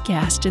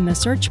Podcast in the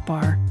search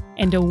bar,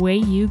 and away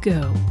you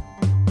go.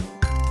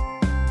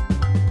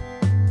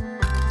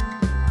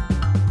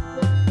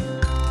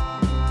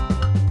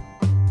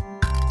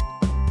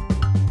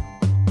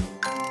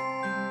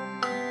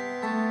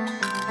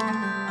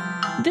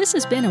 This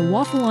has been a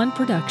Waffle On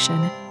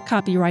production.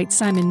 Copyright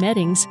Simon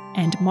Meddings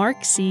and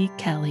Mark C.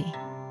 Kelly.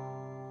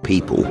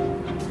 People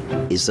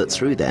is that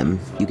through them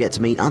you get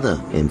to meet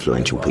other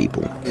influential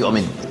people. I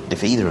mean,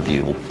 if either of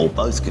you or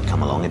both could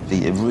come along,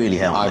 it'd really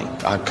help me.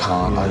 I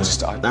can't.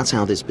 That's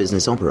how this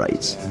business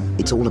operates.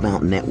 It's all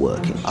about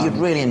networking. You'd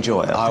really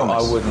enjoy it, I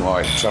promise. I wouldn't,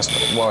 Warwick. Trust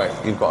me. Warwick,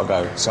 you've got to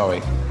go.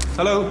 Sorry.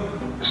 Hello?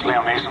 It's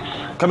Liam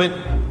Neeson. Come in.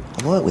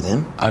 I work with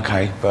him.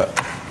 Okay, but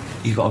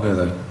you've got to go,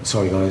 though.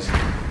 Sorry, guys.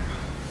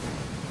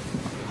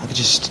 I could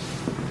just...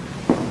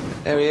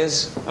 There he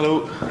is.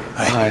 Hello.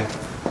 Hi.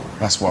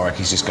 That's Warwick.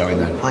 He's just going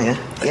then. Oh, yeah?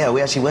 Yeah,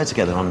 we actually were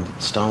together on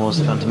Star Wars: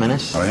 The Phantom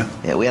Menace. Oh, yeah?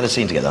 Yeah, we had a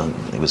scene together.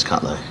 It was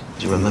cut, though.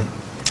 Do you remember?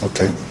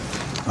 Okay.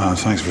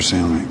 Thanks for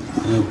seeing me.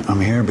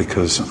 I'm here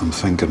because I'm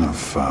thinking of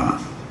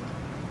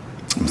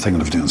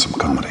doing some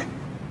comedy.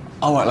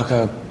 Oh, right, like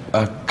a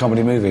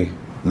comedy movie?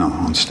 No,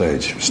 on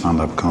stage.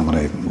 Stand-up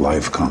comedy,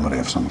 live comedy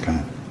of some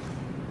kind.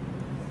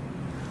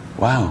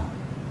 Wow.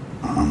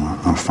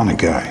 I'm a funny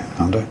guy,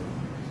 aren't I?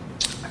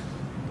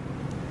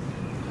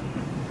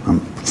 I'm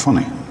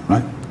funny,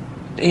 right?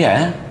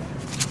 Yeah,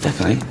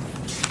 definitely.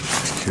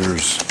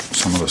 Here's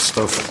some of the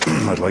stuff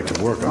I'd like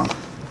to work on.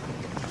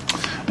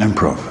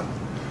 Improv,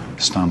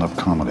 stand-up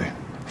comedy,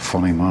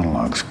 funny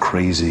monologues,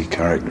 crazy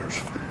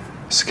characters,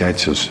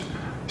 sketches,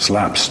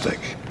 slapstick,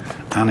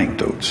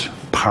 anecdotes,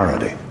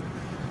 parody.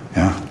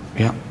 Yeah?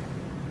 Yeah.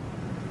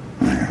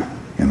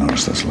 You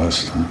notice this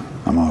list, huh?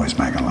 I'm always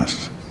making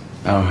lists.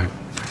 Oh, right.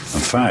 In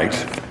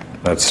fact,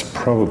 that's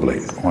probably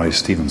why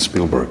Steven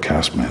Spielberg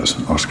cast me as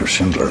Oscar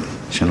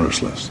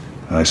Schindler's List.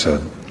 I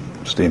said,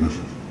 Steven,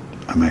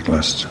 I make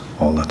lists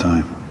all the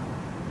time.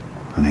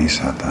 And he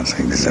said, that's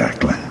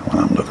exactly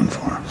what I'm looking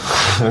for.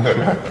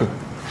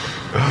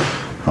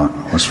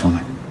 What's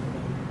funny?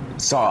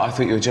 So, I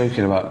thought you were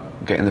joking about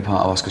getting the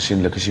part of Oscar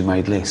Schindler because you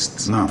made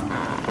lists. No.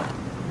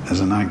 As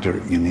an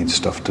actor, you need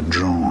stuff to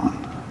draw on.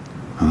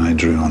 And I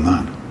drew on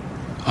that.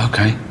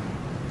 Okay.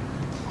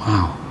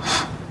 Wow.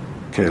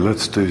 Okay,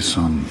 let's do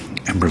some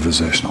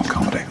improvisational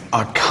comedy.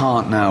 I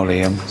can't now,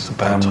 Liam. It's a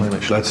bad time.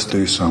 Let's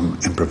do some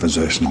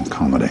improvisational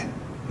comedy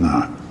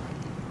now.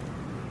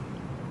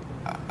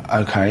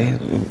 Okay.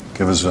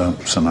 Give us a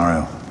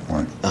scenario.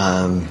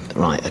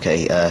 Right,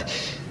 okay.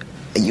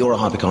 You're a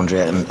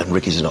hypochondriac and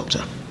Ricky's a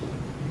doctor.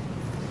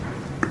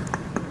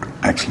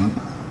 Excellent.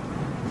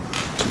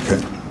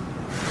 Okay.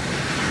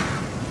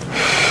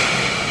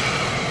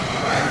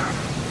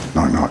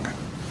 Knock, knock.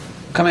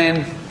 Come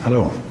in.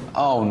 Hello.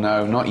 Oh,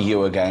 no, not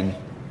you again.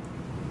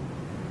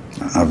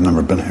 I've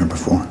never been here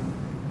before.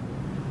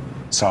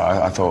 Sorry,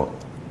 I thought,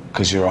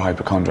 because you're a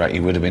hypochondriac,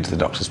 you would have been to the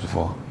doctors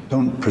before.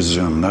 Don't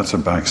presume. That's a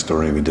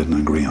backstory we didn't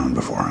agree on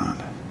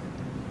beforehand.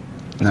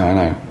 No, I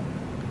know.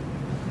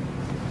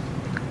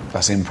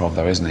 That's improv,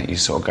 though, isn't it? You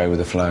sort of go with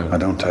the flow. I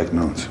don't take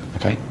notes.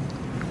 Okay.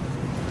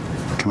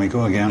 Can we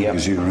go again? Yep.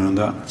 Because you around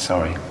that?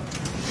 Sorry.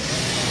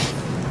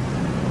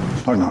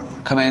 Or not?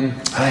 Come in.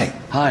 Hey.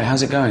 Hi,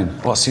 how's it going?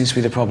 What seems to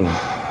be the problem?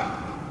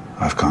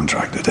 I've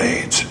contracted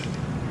AIDS.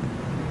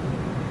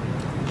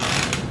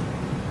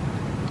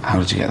 How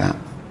did you get that?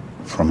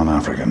 From an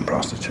African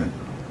prostitute.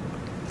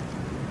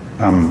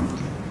 I'm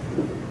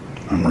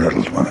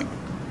riddled with it.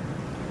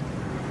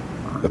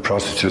 The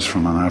prostitute's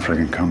from an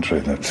African country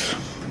that's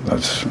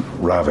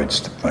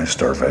ravaged by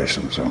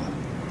starvation, so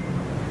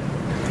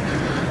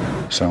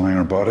selling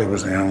her body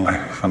was the only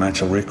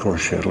financial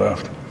recourse she had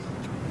left.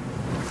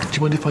 Do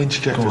you mind if I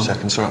interject for a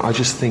second? Sorry, I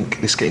just think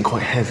this is getting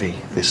quite heavy,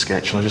 this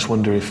sketch, and I just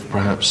wonder if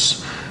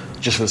perhaps,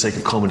 just for the sake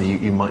of comedy,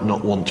 you might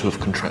not want to have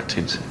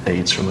contracted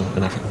AIDS from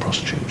an African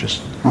prostitute,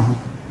 just...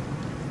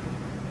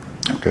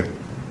 Okay.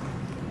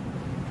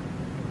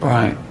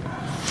 Right.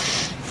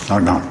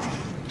 Knock, knock.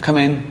 Come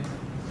in.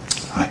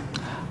 Hi.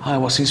 Hi,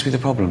 what seems to be the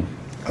problem?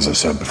 As I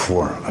said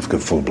before, I've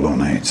got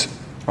full-blown AIDS.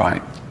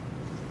 Right.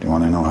 Do you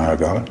want to know how I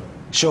got it?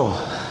 Sure.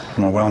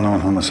 I'm a well-known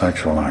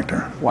homosexual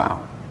actor.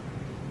 Wow.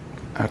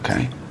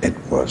 Okay. It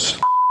was.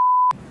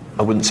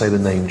 I wouldn't say the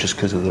name just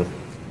because of the...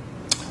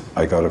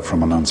 I got it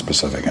from a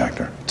non-specific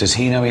actor. Does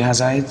he know he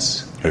has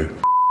AIDS? Who?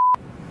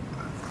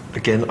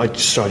 Again, I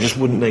just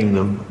wouldn't name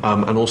them.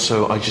 And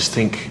also, I just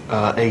think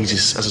AIDS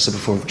is, as I said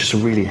before, just a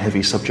really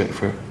heavy subject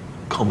for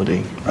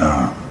comedy.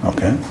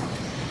 Okay.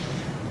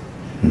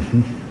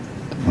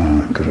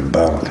 Could have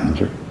bowel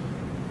cancer.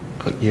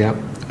 Yeah.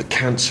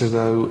 Cancer,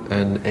 though,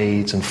 and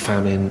AIDS and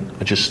famine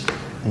are just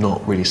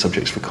not really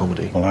subjects for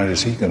comedy. Well, how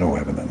does he get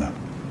away with it then?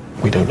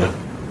 We don't know.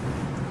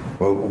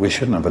 Well, we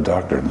shouldn't have a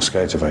doctor in the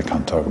sketch if I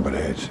can't talk about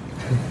AIDS.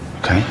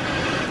 Okay.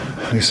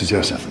 What do you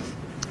suggest?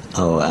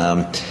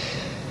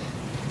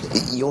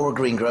 You're a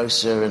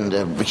greengrocer and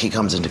Ricky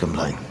comes in to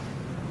complain.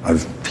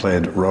 I've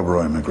played Rob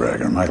Roy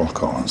McGregor, Michael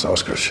Collins,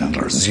 Oscar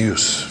Schindler,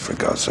 Zeus, for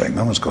God's sake.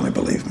 No one's going to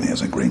believe me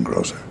as a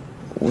greengrocer.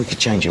 We could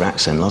change your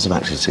accent. Lots of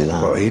actors do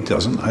that. Well, he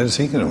doesn't. How does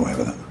he get away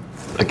with it?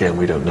 Again,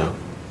 we don't know.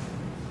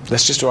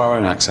 Let's just do our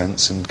own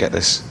accents and get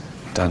this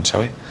done,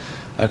 shall we?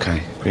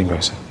 Okay,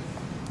 greengrocer.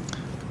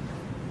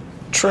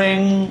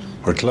 Tring.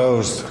 We're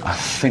closed. I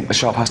think the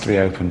shop has to be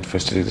open for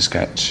us to do the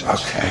sketch.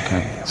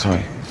 Okay,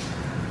 sorry.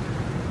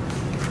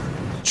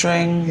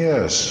 Tring.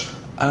 Yes.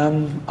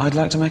 I'd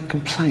like to make a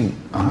complaint.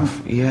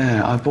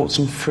 I bought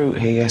some fruit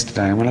here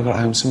yesterday, and when I got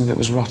home, some of it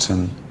was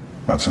rotten.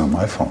 That's not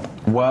my fault.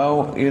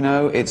 Well, you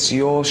know, it's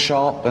your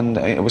shop, and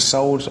it was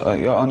sold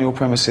on your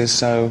premises,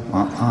 so...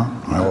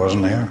 I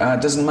wasn't here.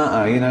 It doesn't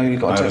matter, you know, you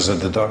got to... I was at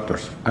the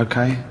doctor's.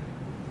 Okay.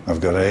 I've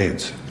got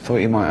AIDS. Thought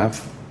you might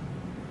have.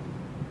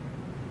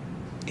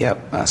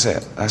 Yep, that's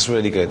it. That's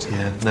really good.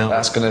 Yeah, no.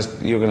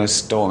 You're gonna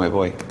storm it,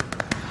 boy.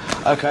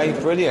 Okay,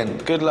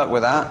 brilliant. Good luck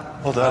with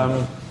that. Well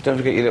done. Don't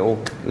forget your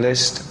little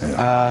list.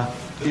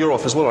 You're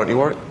off as well, aren't you,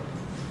 Warwick?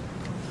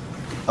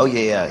 Oh,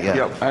 yeah.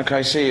 Yep.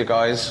 Okay, see you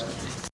guys.